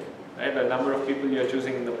choosing, right, the number of people you are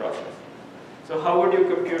choosing in the process. So how would you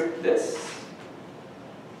compute this?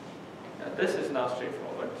 This is now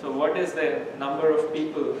straightforward. So what is the number of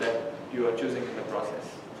people that you are choosing in the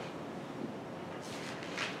process?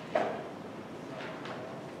 Okay,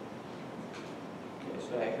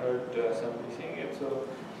 so I heard somebody saying it. So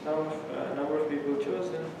number of people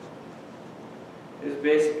chosen is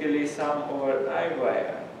basically sum over I by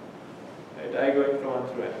I, right? I going from 1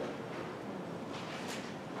 through n.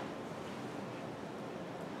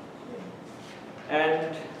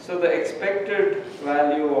 And so the expected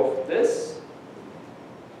value of this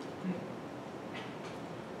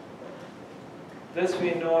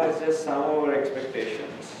we know is just sum over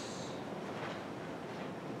expectations.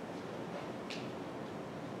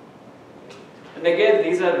 And again,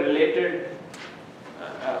 these are related.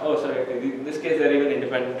 In this case, they are even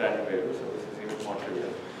independent random variables, so this is even more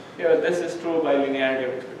trivial. Here, this is true by linearity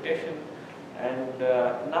of expectation. And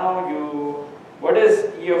now what is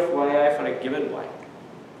E of yi for a given y?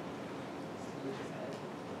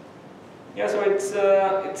 Yeah, so it's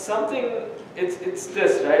something, it's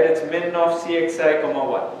this, right? It's min of cxi comma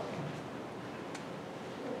 1.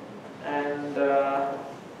 And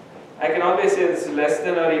less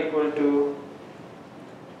than or equal to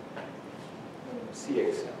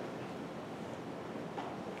Cx.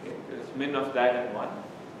 Okay, there's min of that and 1.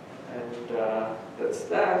 And that's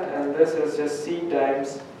that. And this is just C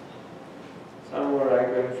times some more I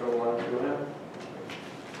going from 1 to m.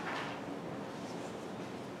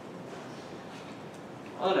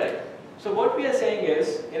 Alright. So what we are saying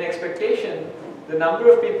is, in expectation, the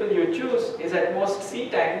number of people you choose is at most C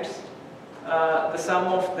times the sum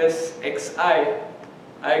of this xi,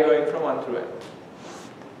 I going from 1 through n.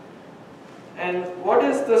 And what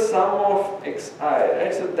is the sum of xi,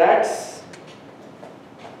 right? So that's,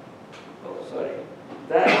 oh sorry,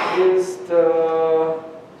 that is the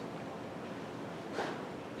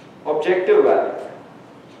objective value.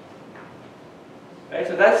 Right?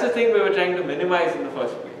 So that's the thing we were trying to minimize in the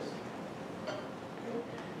first place.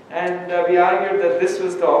 And we argued that this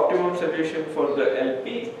was the optimum solution for the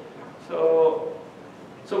LP. So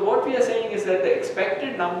what we are saying is that the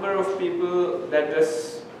expected number of people that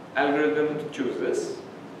this algorithm chooses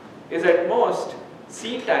is at most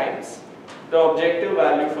C times the objective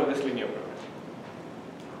value for this linear program.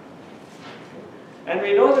 And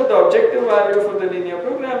we know that the objective value for the linear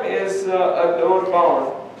program is a lower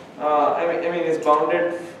bound. I mean, is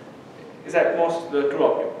bounded, is at most the true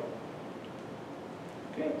optimum.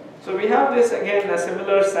 Okay. So we have this again, a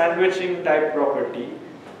similar sandwiching type property.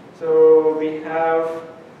 So we have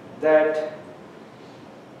that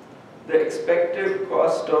the expected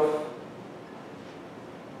cost of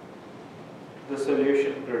the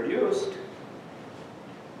solution produced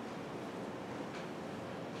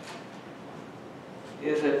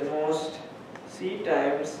is at most C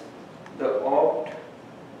times the opt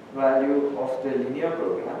value of the linear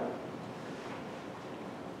program.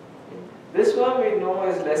 This one we know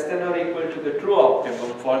is less than or equal to the true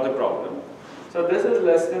optimum for the problem. So this is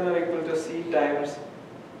less than or equal to C times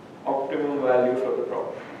optimum value for the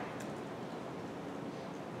problem.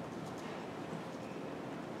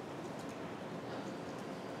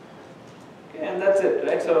 Okay, and that's it,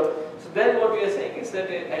 right? So then what we are saying is that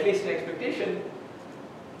at least in expectation,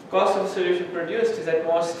 cost of the solution produced is at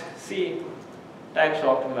most C times the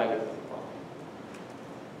optimum value of the problem.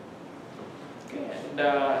 Okay,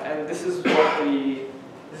 and this is what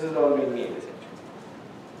this is all we need essentially.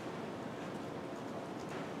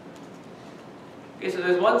 Okay, so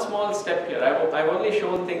there's one small step here. I've only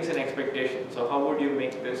shown things in expectation. So how would you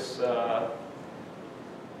make this? I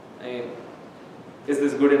mean, is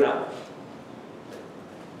this good enough?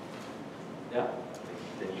 Yeah.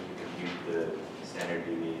 Then you can compute the standard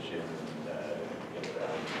deviation and get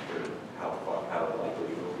around for how likely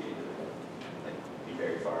you will be to be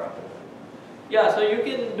very far off. Yeah, so you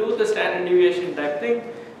can do the standard deviation type thing,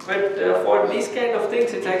 but for these kind of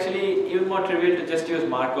things, it's actually even more trivial to just use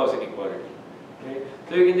Markov's inequality. Right?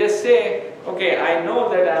 So you can just say, okay, I know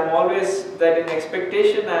that I'm always, that in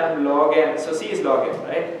expectation I'm log n, so C is log n,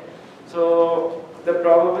 right? So the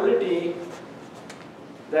probability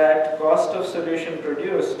that cost of solution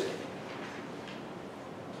produced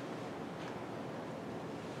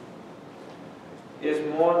is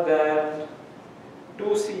more than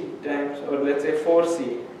 2C times, or let's say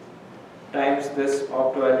 4C times this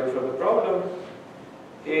opt value for the problem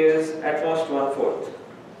is at most 1/4.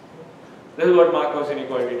 This is what Markov's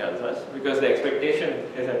inequality tells us, because the expectation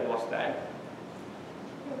is at most that.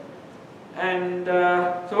 And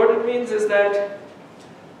so what it means is that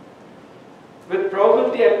with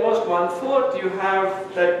probability at most 1/4, you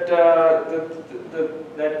have that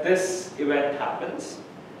that this event happens,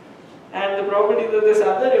 and the probability that this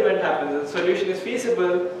other event happens, the solution is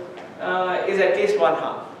feasible, is at least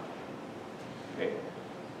 1/2. Okay.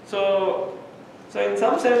 So in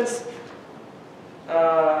some sense,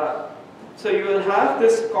 so you will have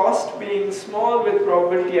this cost being small with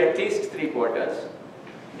probability at least 3/4.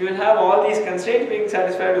 You will have all these constraints being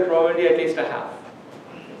satisfied with probability at least 1/2.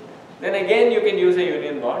 Then again you can use a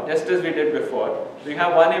union bound, just as we did before. So you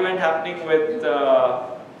have one event happening with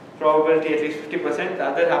probability at least 50%, the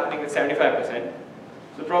other happening with 75%.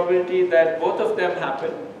 So probability that both of them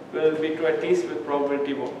happen will be true at least with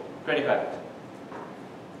probability 25%.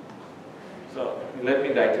 So let me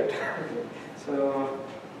write it.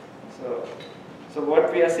 So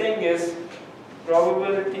what we are saying is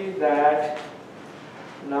probability that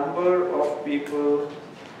number of people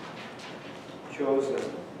chosen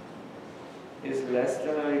is less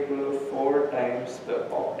than or equal to 4 times the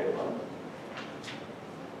optimum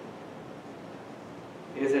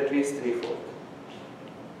is at least 3/4.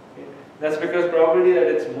 Okay. That's because probability that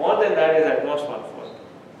it's more than that is at most 1/4.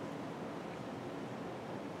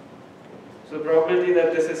 So probability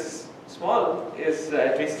that this is small is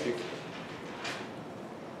at least 3/4.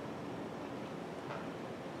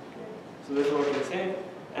 So this is what we're saying.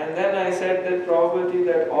 And then I said that probability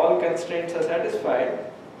that all constraints are satisfied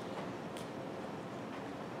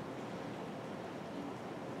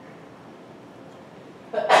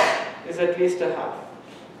is at least a half.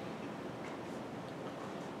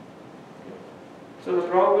 So the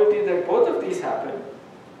probability that both of these happen,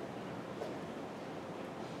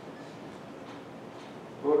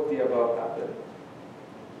 both the above happen,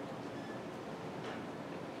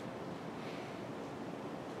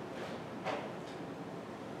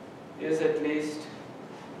 is at least,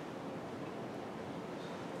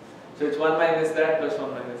 so it's 1 minus that plus 1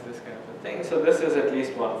 minus this kind of a thing. So this is at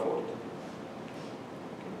least 1/4.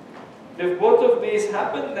 If both of these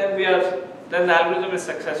happen, then then the algorithm is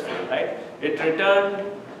successful, right? It returned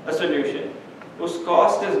a solution whose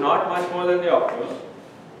cost is not much more than the optimal,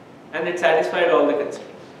 and it satisfied all the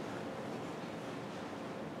constraints.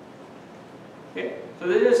 Okay, so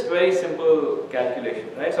this is just very simple calculation,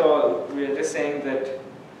 right? So we are just saying that,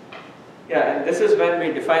 yeah, and this is when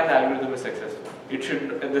we define the algorithm as successful. It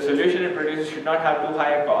should, the solution it produces should not have too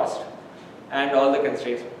high a cost, and all the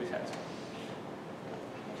constraints will be satisfied.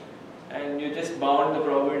 And you just bound the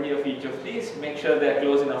probability of each of these, make sure they are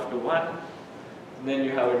close enough to 1, and then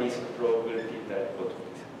you have a decent probability that both of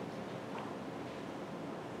these.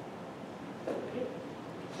 Okay.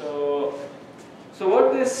 So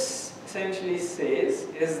what this essentially says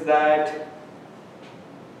is that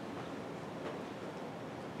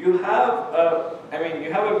you have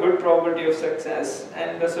you have a good probability of success,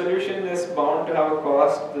 and the solution is bound to have a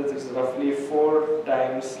cost that is roughly 4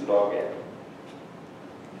 times log n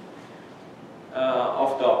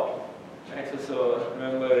of the optimum. Right? So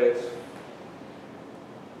remember it's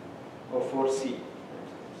 4c.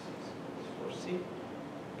 4c.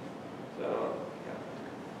 So yeah.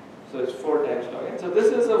 So it's 4 times log n. So this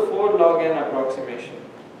is a 4 log n approximation.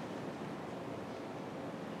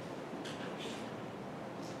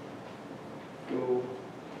 To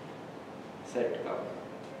set cover.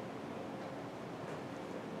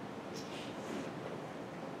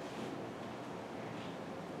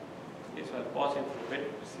 Okay, so I'll pause it for a bit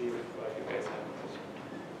to see if you guys have a question.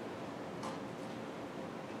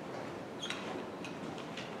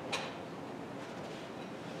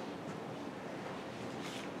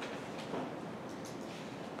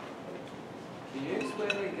 Can you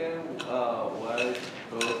explain again why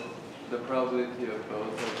both the probability of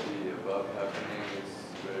both of the above happening is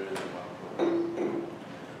greater than 1/4?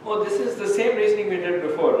 Oh, this is the same reasoning we did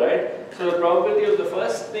before, right? So the probability of the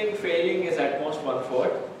first thing failing is at most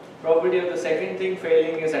 1/4. Probability of the second thing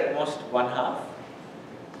failing is at most 1/2.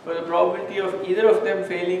 So the probability of either of them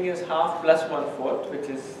failing is half plus 1/4, which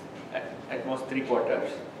is at most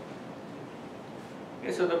 3/4.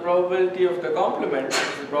 Okay, so the probability of the complement,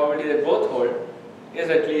 which is the probability that both hold, is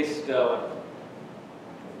at least 1.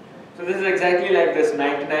 So this is exactly like this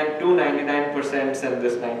 99% and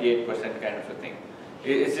this 98% kind of a thing.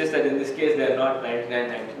 It's just that in this case they are not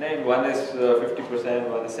 99. One is 50%,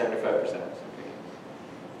 one is 75%.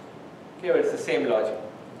 Okay, but it's the same logic.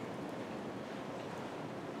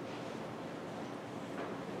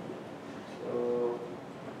 So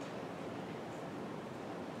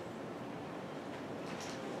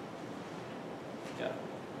yeah,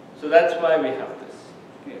 so that's why we have this.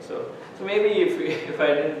 Okay, so maybe if I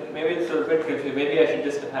didn't, maybe it's a bit confusing. Maybe I should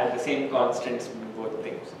just have had the same constants in both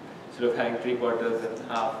things. Instead of having 3/4 and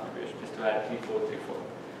half, maybe I should just have had 3/4, 3/4.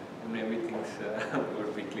 And maybe things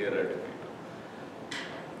would be clearer to people.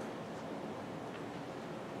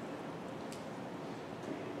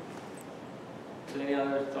 So any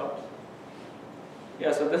other thoughts?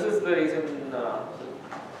 Yeah, so this is the reason.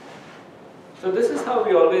 So this is how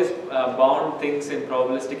we always bound things in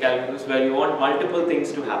probabilistic algorithms, where you want multiple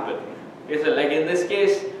things to happen. Okay, so like in this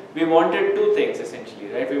case, we wanted 2 things essentially,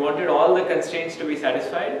 right? We wanted all the constraints to be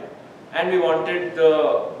satisfied, and we wanted the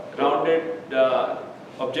rounded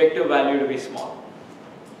objective value to be small.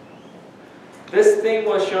 This thing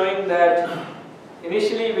was showing that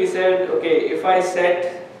initially we said, okay, if I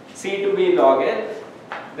set C to be log n,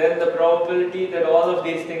 then the probability that all of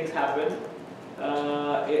these things happen,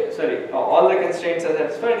 all the constraints are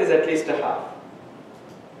satisfied is at least a half.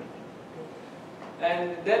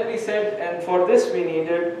 And then we said, and for this we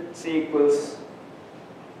needed C equals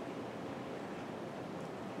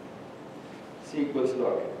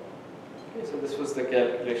log n. Okay, so this was the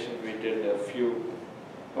calculation we did a few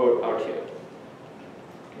out here.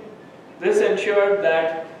 Okay. This ensured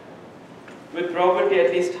that with probability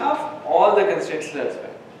at least half, all the constraints are satisfied.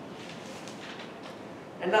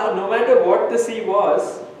 And now, no matter what the C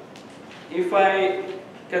was, if I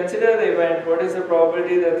consider the event, what is the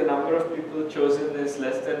probability that the number of people chosen is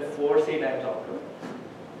less than 4C times optimum?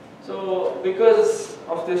 So because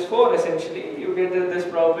of this 4 essentially, you get that this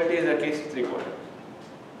probability is at least 3/4.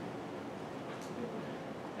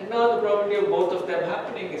 And now the probability of both of them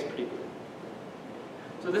happening is pretty good.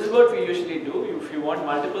 So this is what we usually do. If you want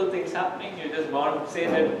multiple things happening, you just want to say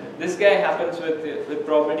that this guy happens with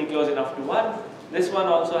probability close enough to 1, this one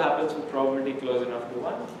also happens with probability close enough to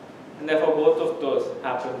 1, and therefore both of those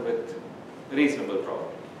happen with reasonable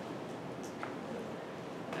probability.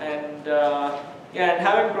 And yeah, and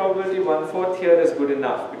having probability 1/4 here is good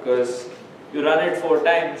enough, because you run it 4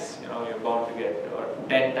 times, you're bound to get, or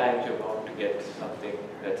 10 times you're bound to get something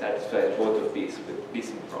that satisfies both of these with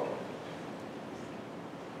decent probability.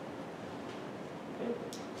 Okay.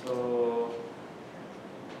 So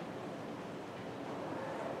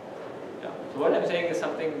yeah, so what I'm saying is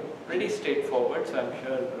something pretty straightforward, so I'm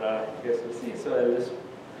sure you guys will see. So I'll just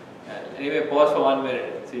anyway pause for 1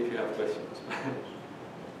 minute and see if you have questions.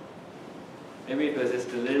 Maybe it was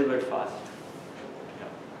just a little bit fast. Yeah.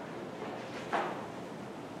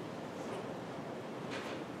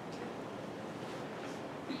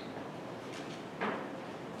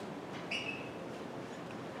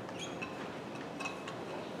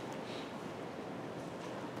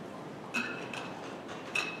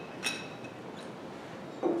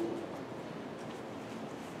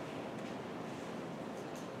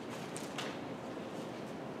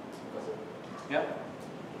 Yeah.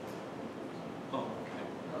 Oh, okay.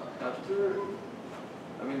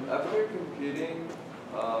 After computing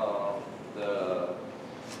the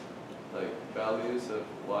values of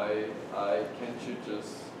yi, can't you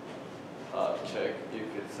just check if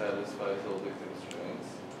it satisfies all the constraints,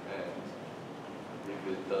 and if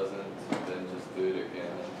it doesn't, then just do it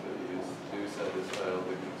again until you do satisfy all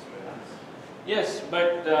the constraints? Yes,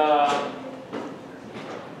 but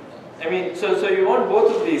so you want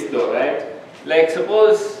both of these though, right? Like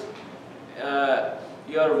suppose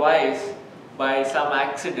your y's by some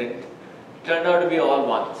accident turned out to be all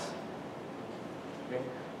 1s. Okay?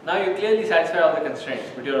 Now you clearly satisfy all the constraints,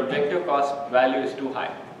 but your objective cost value is too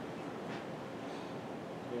high.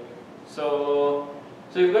 So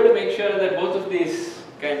you've got to make sure that both of these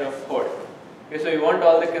kind of hold. Okay, so you want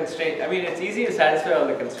all the constraints. It's easy to satisfy all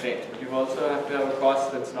the constraints, but you also have to have a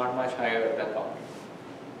cost that's not much higher than optimal.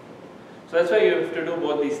 So that's why you have to do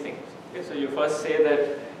both these things. Okay, so you first say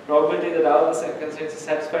that probability that all the constraints are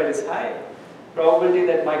satisfied is high. Probability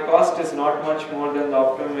that my cost is not much more than the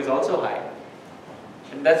optimum is also high.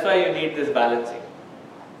 And that's why you need this balancing.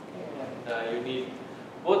 Okay, and you need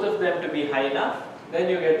both of them to be high enough, then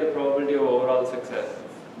you get the probability of overall success,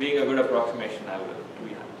 being a good approximation algorithm, to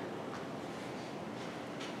be high.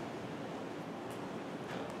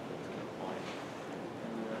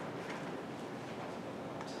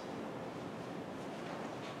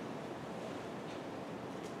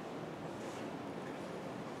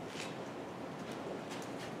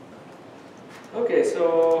 Okay,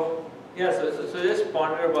 so yeah, so just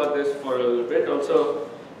ponder about this for a little bit. Also,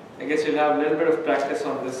 I guess you'll have a little bit of practice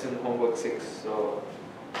on this in homework 6. So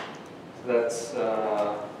that's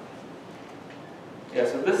yeah.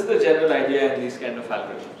 So this is the general idea in these kind of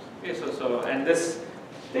algorithms. Okay, so and this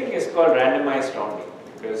thing is called randomized rounding,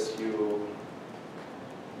 because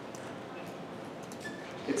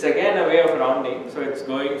it's again a way of rounding. So it's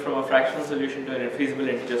going from a fractional solution to an infeasible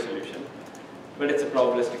integer solution, but it's a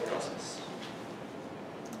probabilistic process.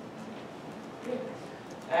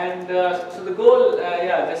 And so the goal,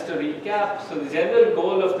 just to recap, so the general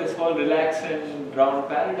goal of this whole relax and round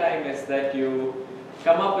paradigm is that you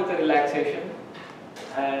come up with a relaxation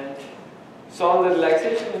and solve the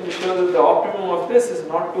relaxation, and you show that the optimum of this is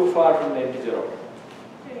not too far from the integer optimum.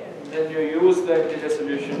 And then you use the integer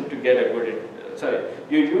solution to get a good,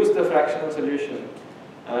 you use the fractional solution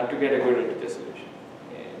to get a good integer solution.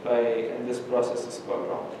 And this process is called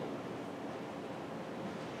rounding.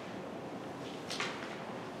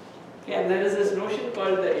 And there is this notion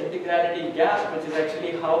called the integrality gap, which is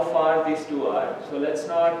actually how far these two are. So let's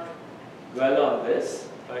not dwell on this,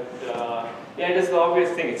 but it is the obvious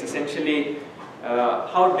thing. It's essentially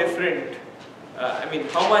how different,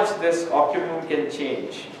 how much this optimum can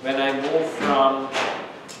change when I move from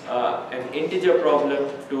an integer problem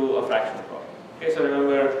to a fractional problem. Okay, so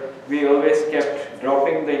remember, we always kept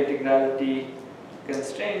dropping the integrality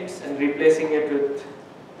constraints and replacing it with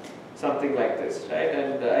something like this, right?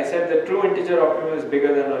 And I said the true integer optimum is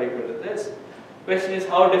bigger than or equal to this. Question is,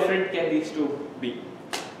 how different can these two be?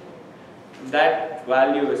 That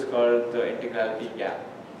value is called the integrality gap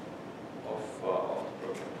of the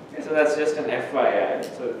program. Okay, so that's just an FYI,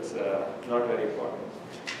 so it's not very important.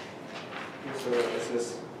 Okay, so this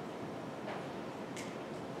is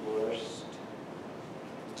worst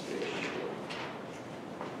ratio.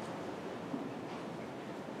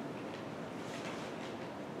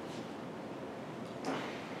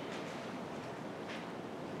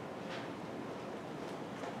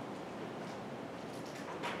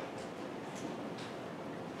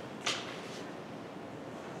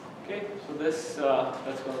 Okay, so this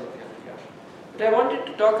that's going to be here. But I wanted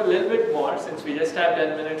to talk a little bit more, since we just have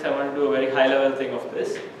 10 minutes. I want to do a very high level thing of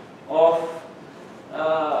this, of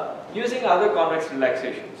using other convex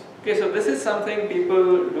relaxations. Okay, so this is something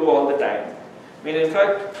people do all the time. I mean, in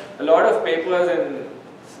fact, a lot of papers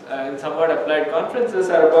in somewhat applied conferences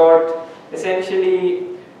are about essentially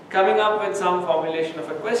coming up with some formulation of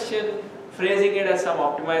a question, phrasing it as some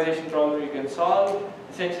optimization problem you can solve,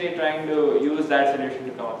 essentially trying to use that solution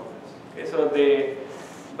to come up with this. Okay, so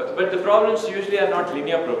but the problems usually are not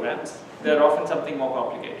linear programs. They are often something more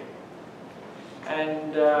complicated.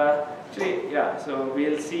 And actually, yeah, so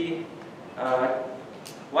we'll see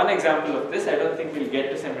one example of this. I don't think we'll get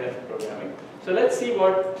to semi-definite programming. So let's see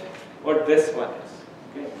what this one is.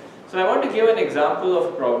 Okay. So I want to give an example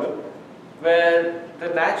of a problem where the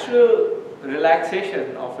natural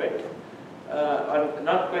relaxation of it, or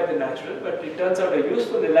not quite the natural, but it turns out a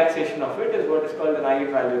useful relaxation of it is what is called an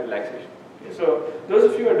eigenvalue relaxation. Okay. So those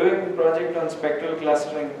of you who are doing the project on spectral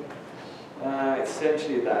clustering,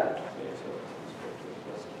 essentially that. Okay. So spectral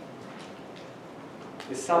clustering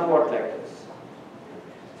is somewhat like this.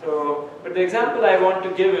 So, but the example I want to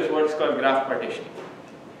give is what is called graph partitioning.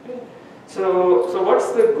 Okay. So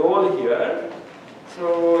what's the goal here?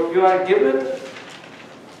 So you are given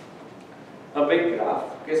a big graph.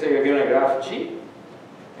 Okay, so you're given a graph G,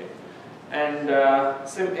 okay. And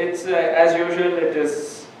it's as usual. It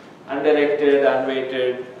is undirected,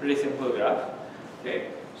 unweighted, pretty simple graph. Okay,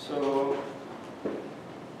 so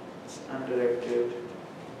it's undirected,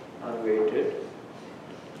 unweighted.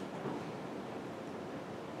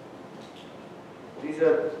 These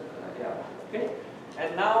are, yeah, okay.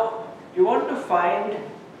 And now you want to find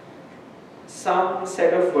some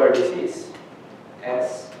set of vertices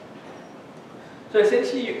S. So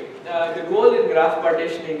essentially, the goal in graph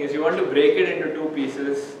partitioning is you want to break it into two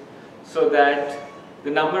pieces so that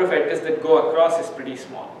the number of edges that go across is pretty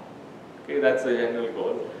small. Okay, that's the general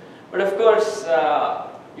goal. But of course,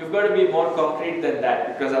 you've got to be more concrete than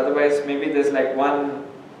that, because otherwise maybe there's like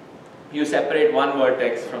you separate one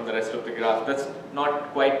vertex from the rest of the graph. That's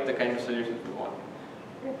not quite the kind of solution we want.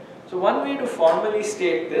 Okay. So one way to formally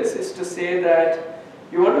state this is to say that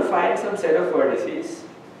you want to find some set of vertices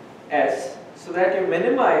S so that you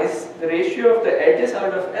minimize the ratio of the edges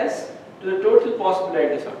out of S to the total possible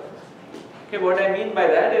edges out of S. Okay, what I mean by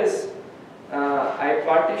that is I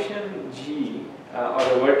partition G or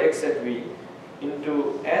the vertex set V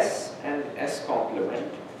into S and S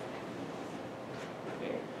complement.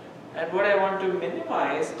 And what I want to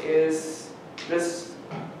minimize is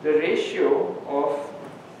the ratio of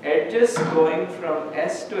edges going from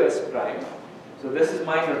S to S prime. So this is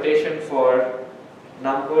my notation for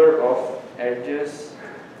number of edges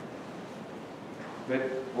with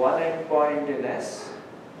one endpoint in S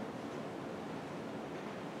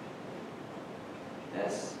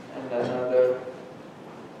and another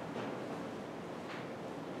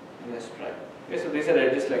in S prime. Okay, so these are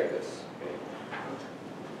edges like this.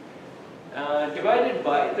 Divided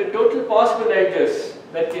by the total possible edges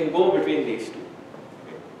that can go between these two.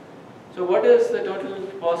 Okay. So what is the total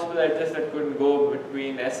possible edges that could go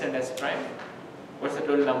between S and S prime? What's the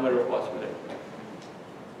total number of possible edges?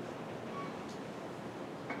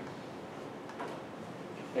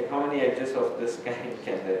 Like how many edges of this kind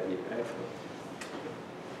can there be? Right?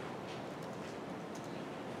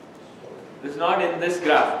 It's not in this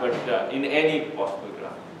graph, but in any possible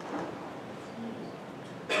graph.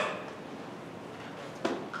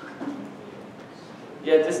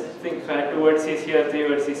 Yeah, just think, two vertices here, three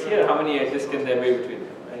vertices here, how many edges can there be between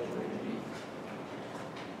them, right?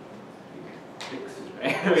 6,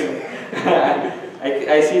 right? I mean,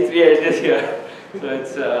 I see 3 edges here. So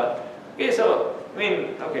it's, okay, so, I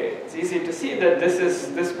mean, okay, it's easy to see that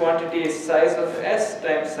this quantity is size of S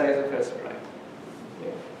times size of S prime.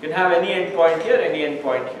 Okay. You can have any endpoint here, any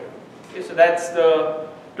endpoint here. Okay, so that's the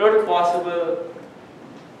total possible,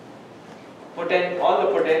 all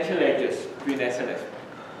the potential edges between S and S prime.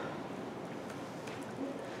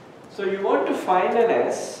 So you want to find an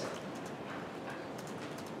S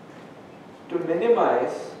to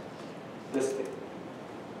minimize this thing,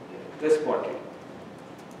 this quantity.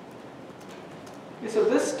 Okay, so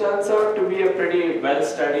this turns out to be a pretty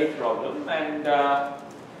well-studied problem, and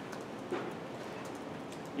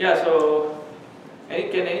yeah, so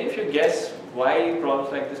can any of you guess why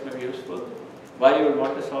problems like this may be useful? Why you would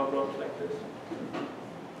want to solve problems like this?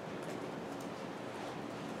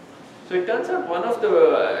 So it turns out one of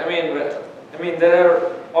the, I mean there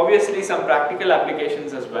are obviously some practical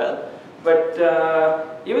applications as well, but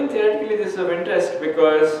even theoretically this is of interest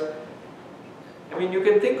because, I mean, you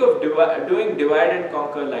can think of doing divide and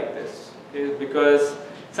conquer like this, okay? Because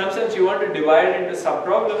In some sense, you want to divide it into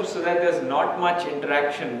subproblems so that there's not much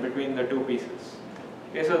interaction between the two pieces.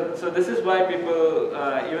 Okay, so this is why people,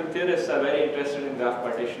 even theorists, are very interested in graph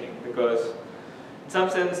partitioning, because in some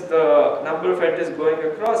sense the number of edges going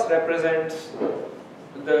across represents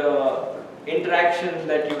the interaction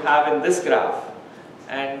that you have in this graph,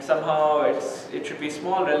 and somehow it should be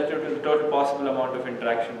small relative to the total possible amount of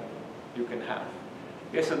interaction you can have.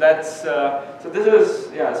 Okay, so that's so this is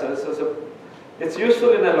so it's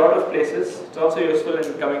useful in a lot of places. It's also useful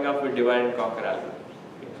in coming up with divide and conquer algorithms.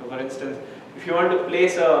 Okay, so for instance, if you want to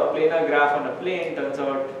place a planar graph on a plane, turns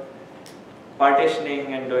out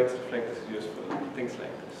partitioning and doing stuff like this is useful. Things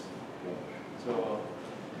like this. So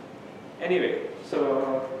anyway,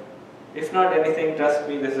 so if not anything, trust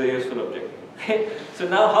me, this is a useful objective. Okay? So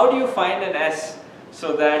now how do you find an S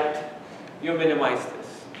so that you minimize this?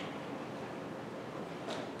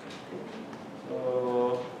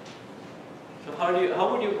 So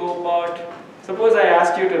how would you go about, suppose I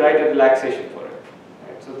asked you to write a relaxation for it.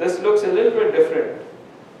 Right? So this looks a little bit different.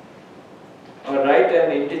 Or write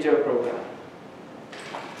an integer program.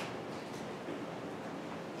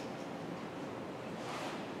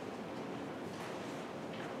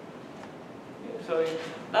 So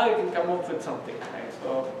now you can come up with something, right?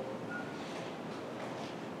 So,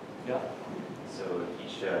 yeah. So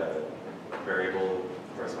each variable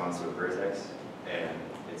corresponds to a vertex, and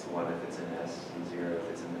it's 1 if it's in S, and 0 if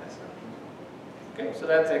it's in S. Okay, so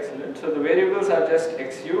that's excellent. So the variables are just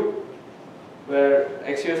xu, where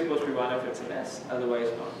xu is supposed to be 1 if it's in S, otherwise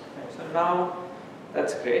not. Okay, so now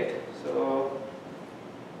that's great. So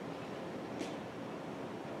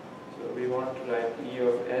we want to write E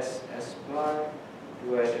of S, S bar,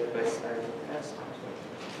 divided by size of S,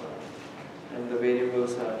 and the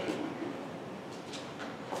variables are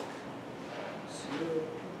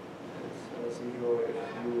 0 if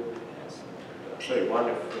U S, sorry, 1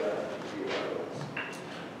 if U S.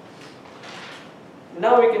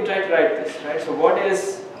 Now we can try to write this, right? So what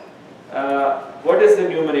is the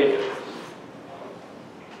numerator?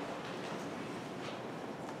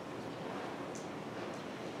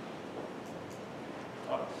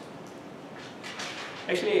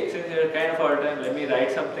 Actually, since you're kind of out of time, let me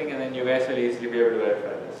write something and then you guys will easily be able to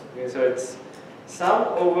verify this. Okay, so it's sum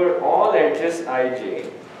over all edges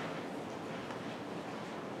ij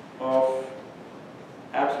of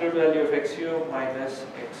absolute value of xu minus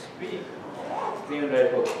xp,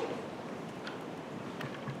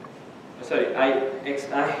 sorry, xi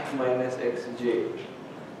minus xj.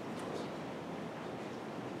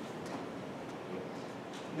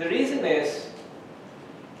 The reason is,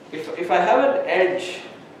 if I have an edge,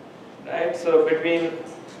 right, so between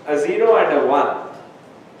a 0 and a 1,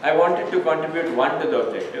 I wanted to contribute 1 to the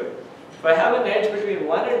objective. If I have an edge between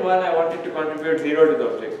 1 and 1, I wanted to contribute 0 to the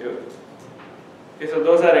objective. Okay, so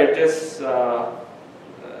those are edges,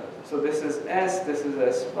 so this is S, this is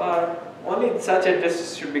S bar. Only such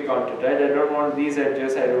edges should be counted, right? I don't want these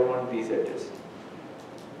edges, I don't want these edges.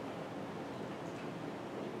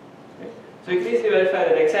 Okay. So you can easily verify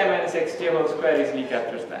that xi minus xj whole square easily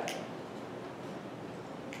captures that.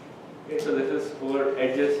 Okay, so this is over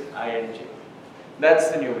edges I and j. That's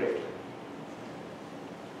the numerator.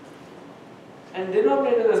 And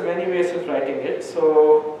denominator, there's many ways of writing it.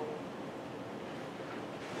 So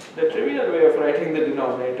the trivial way of writing the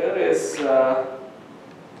denominator is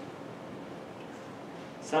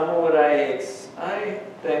sum over ixi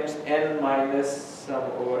times n minus sum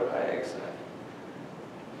over ixi.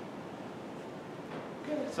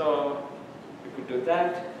 Okay, so you could do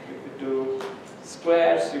that. You could do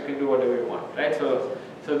squares. You can do whatever you want, right? So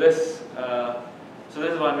this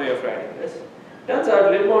is one way of writing this. Turns out a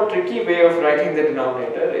little more tricky way of writing the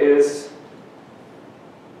denominator is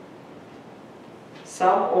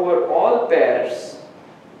sum over all pairs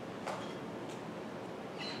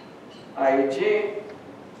ij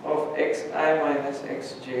of xi minus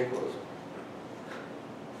xj whole square.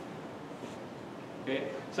 Okay,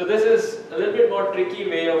 so this is a little bit more tricky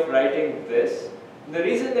way of writing this. The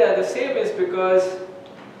reason they are the same is because,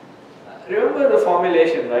 remember the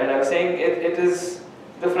formulation, right? I was saying it is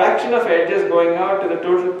the fraction of edges going out to the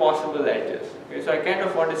total possible edges. Okay, so I kind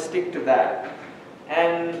of want to stick to that.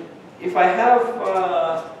 And if I have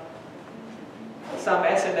some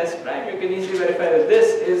S and S prime, you can easily verify that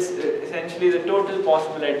this is essentially the total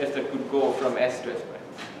possible edges that could go from S to S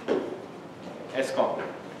prime, S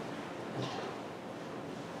complement.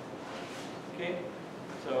 Okay,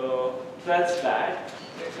 so that's that.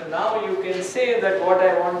 Okay, so now you can say that what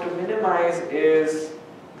I want to minimize is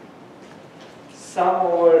sum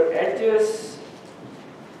over edges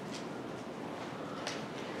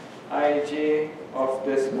ij of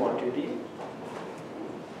this quantity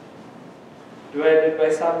divided by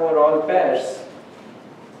sum over all pairs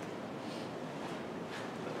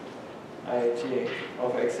ij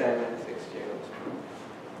of xi minus xj whole square.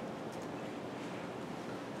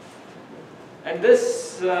 And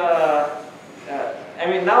this, I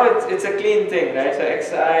mean, now it's a clean thing, right? So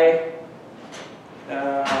xi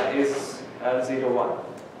is 0, 1.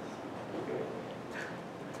 Okay.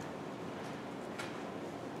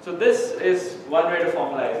 So this is one way to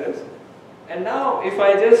formalize this. And now if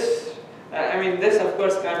I just, I mean, this of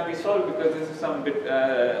course can't be solved because this is some bit,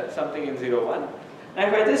 something in 0, 1. Now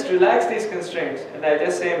if I just relax these constraints and I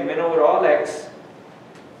just say min over all x,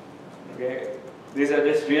 okay, these are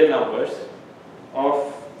just real numbers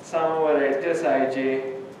of sum over edges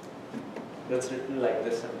ij, that's written like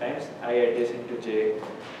this sometimes, I adjacent to j,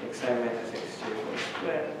 xi minus xj whole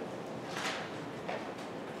square,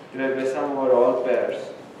 divided by sum over all pairs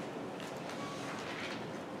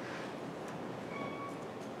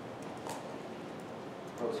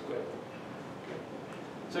whole square.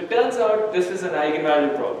 So it turns out this is an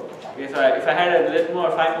eigenvalue problem. Okay, so if I had a little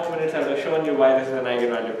more, 5 more minutes, I would have shown you why this is an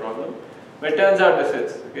eigenvalue problem. But it turns out this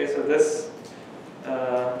is. Okay, so this,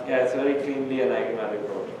 yeah, it's very cleanly an eigenvalue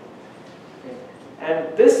problem. Okay.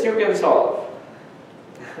 And this you can solve.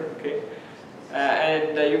 Okay,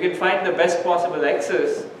 and you can find the best possible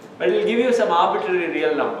x's, but it will give you some arbitrary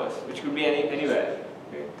real numbers, which could be anywhere.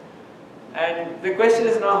 Okay. And the question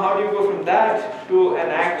is now, how do you go from that to an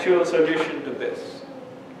actual solution to this?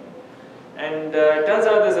 And it turns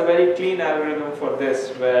out there's a very clean algorithm for this,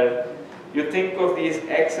 where you think of these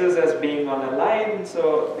x's as being on a line,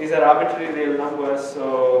 so these are arbitrary real numbers,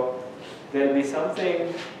 so there'll be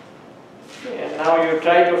something, and now you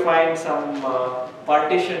try to find some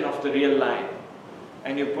partition of the real line,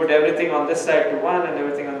 and you put everything on this side to 1 and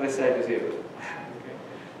everything on this side to 0. Okay.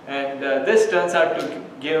 And this turns out to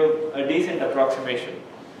give a decent approximation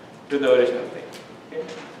to the original thing. Okay.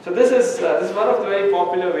 So this is one of the very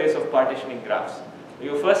popular ways of partitioning graphs.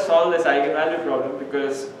 You first solve this eigenvalue problem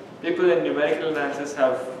because people in numerical analysis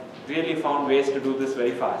have really found ways to do this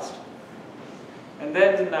very fast. And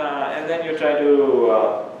then you try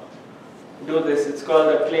to do this. It's called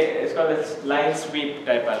a line sweep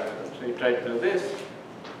type algorithm. So you try to do this,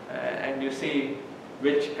 and you see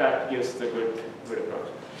which cut gives the good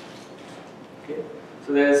approximation. Okay.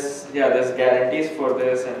 So there's guarantees for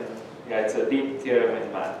this, and yeah, it's a deep theorem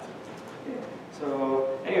in math. Okay.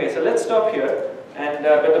 So anyway, so let's stop here. And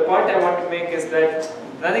but the point I want to make is that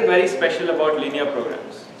nothing very special about linear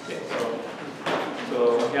programs. Okay.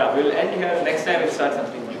 So yeah, we'll end here. Next time we'll start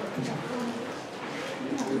something new.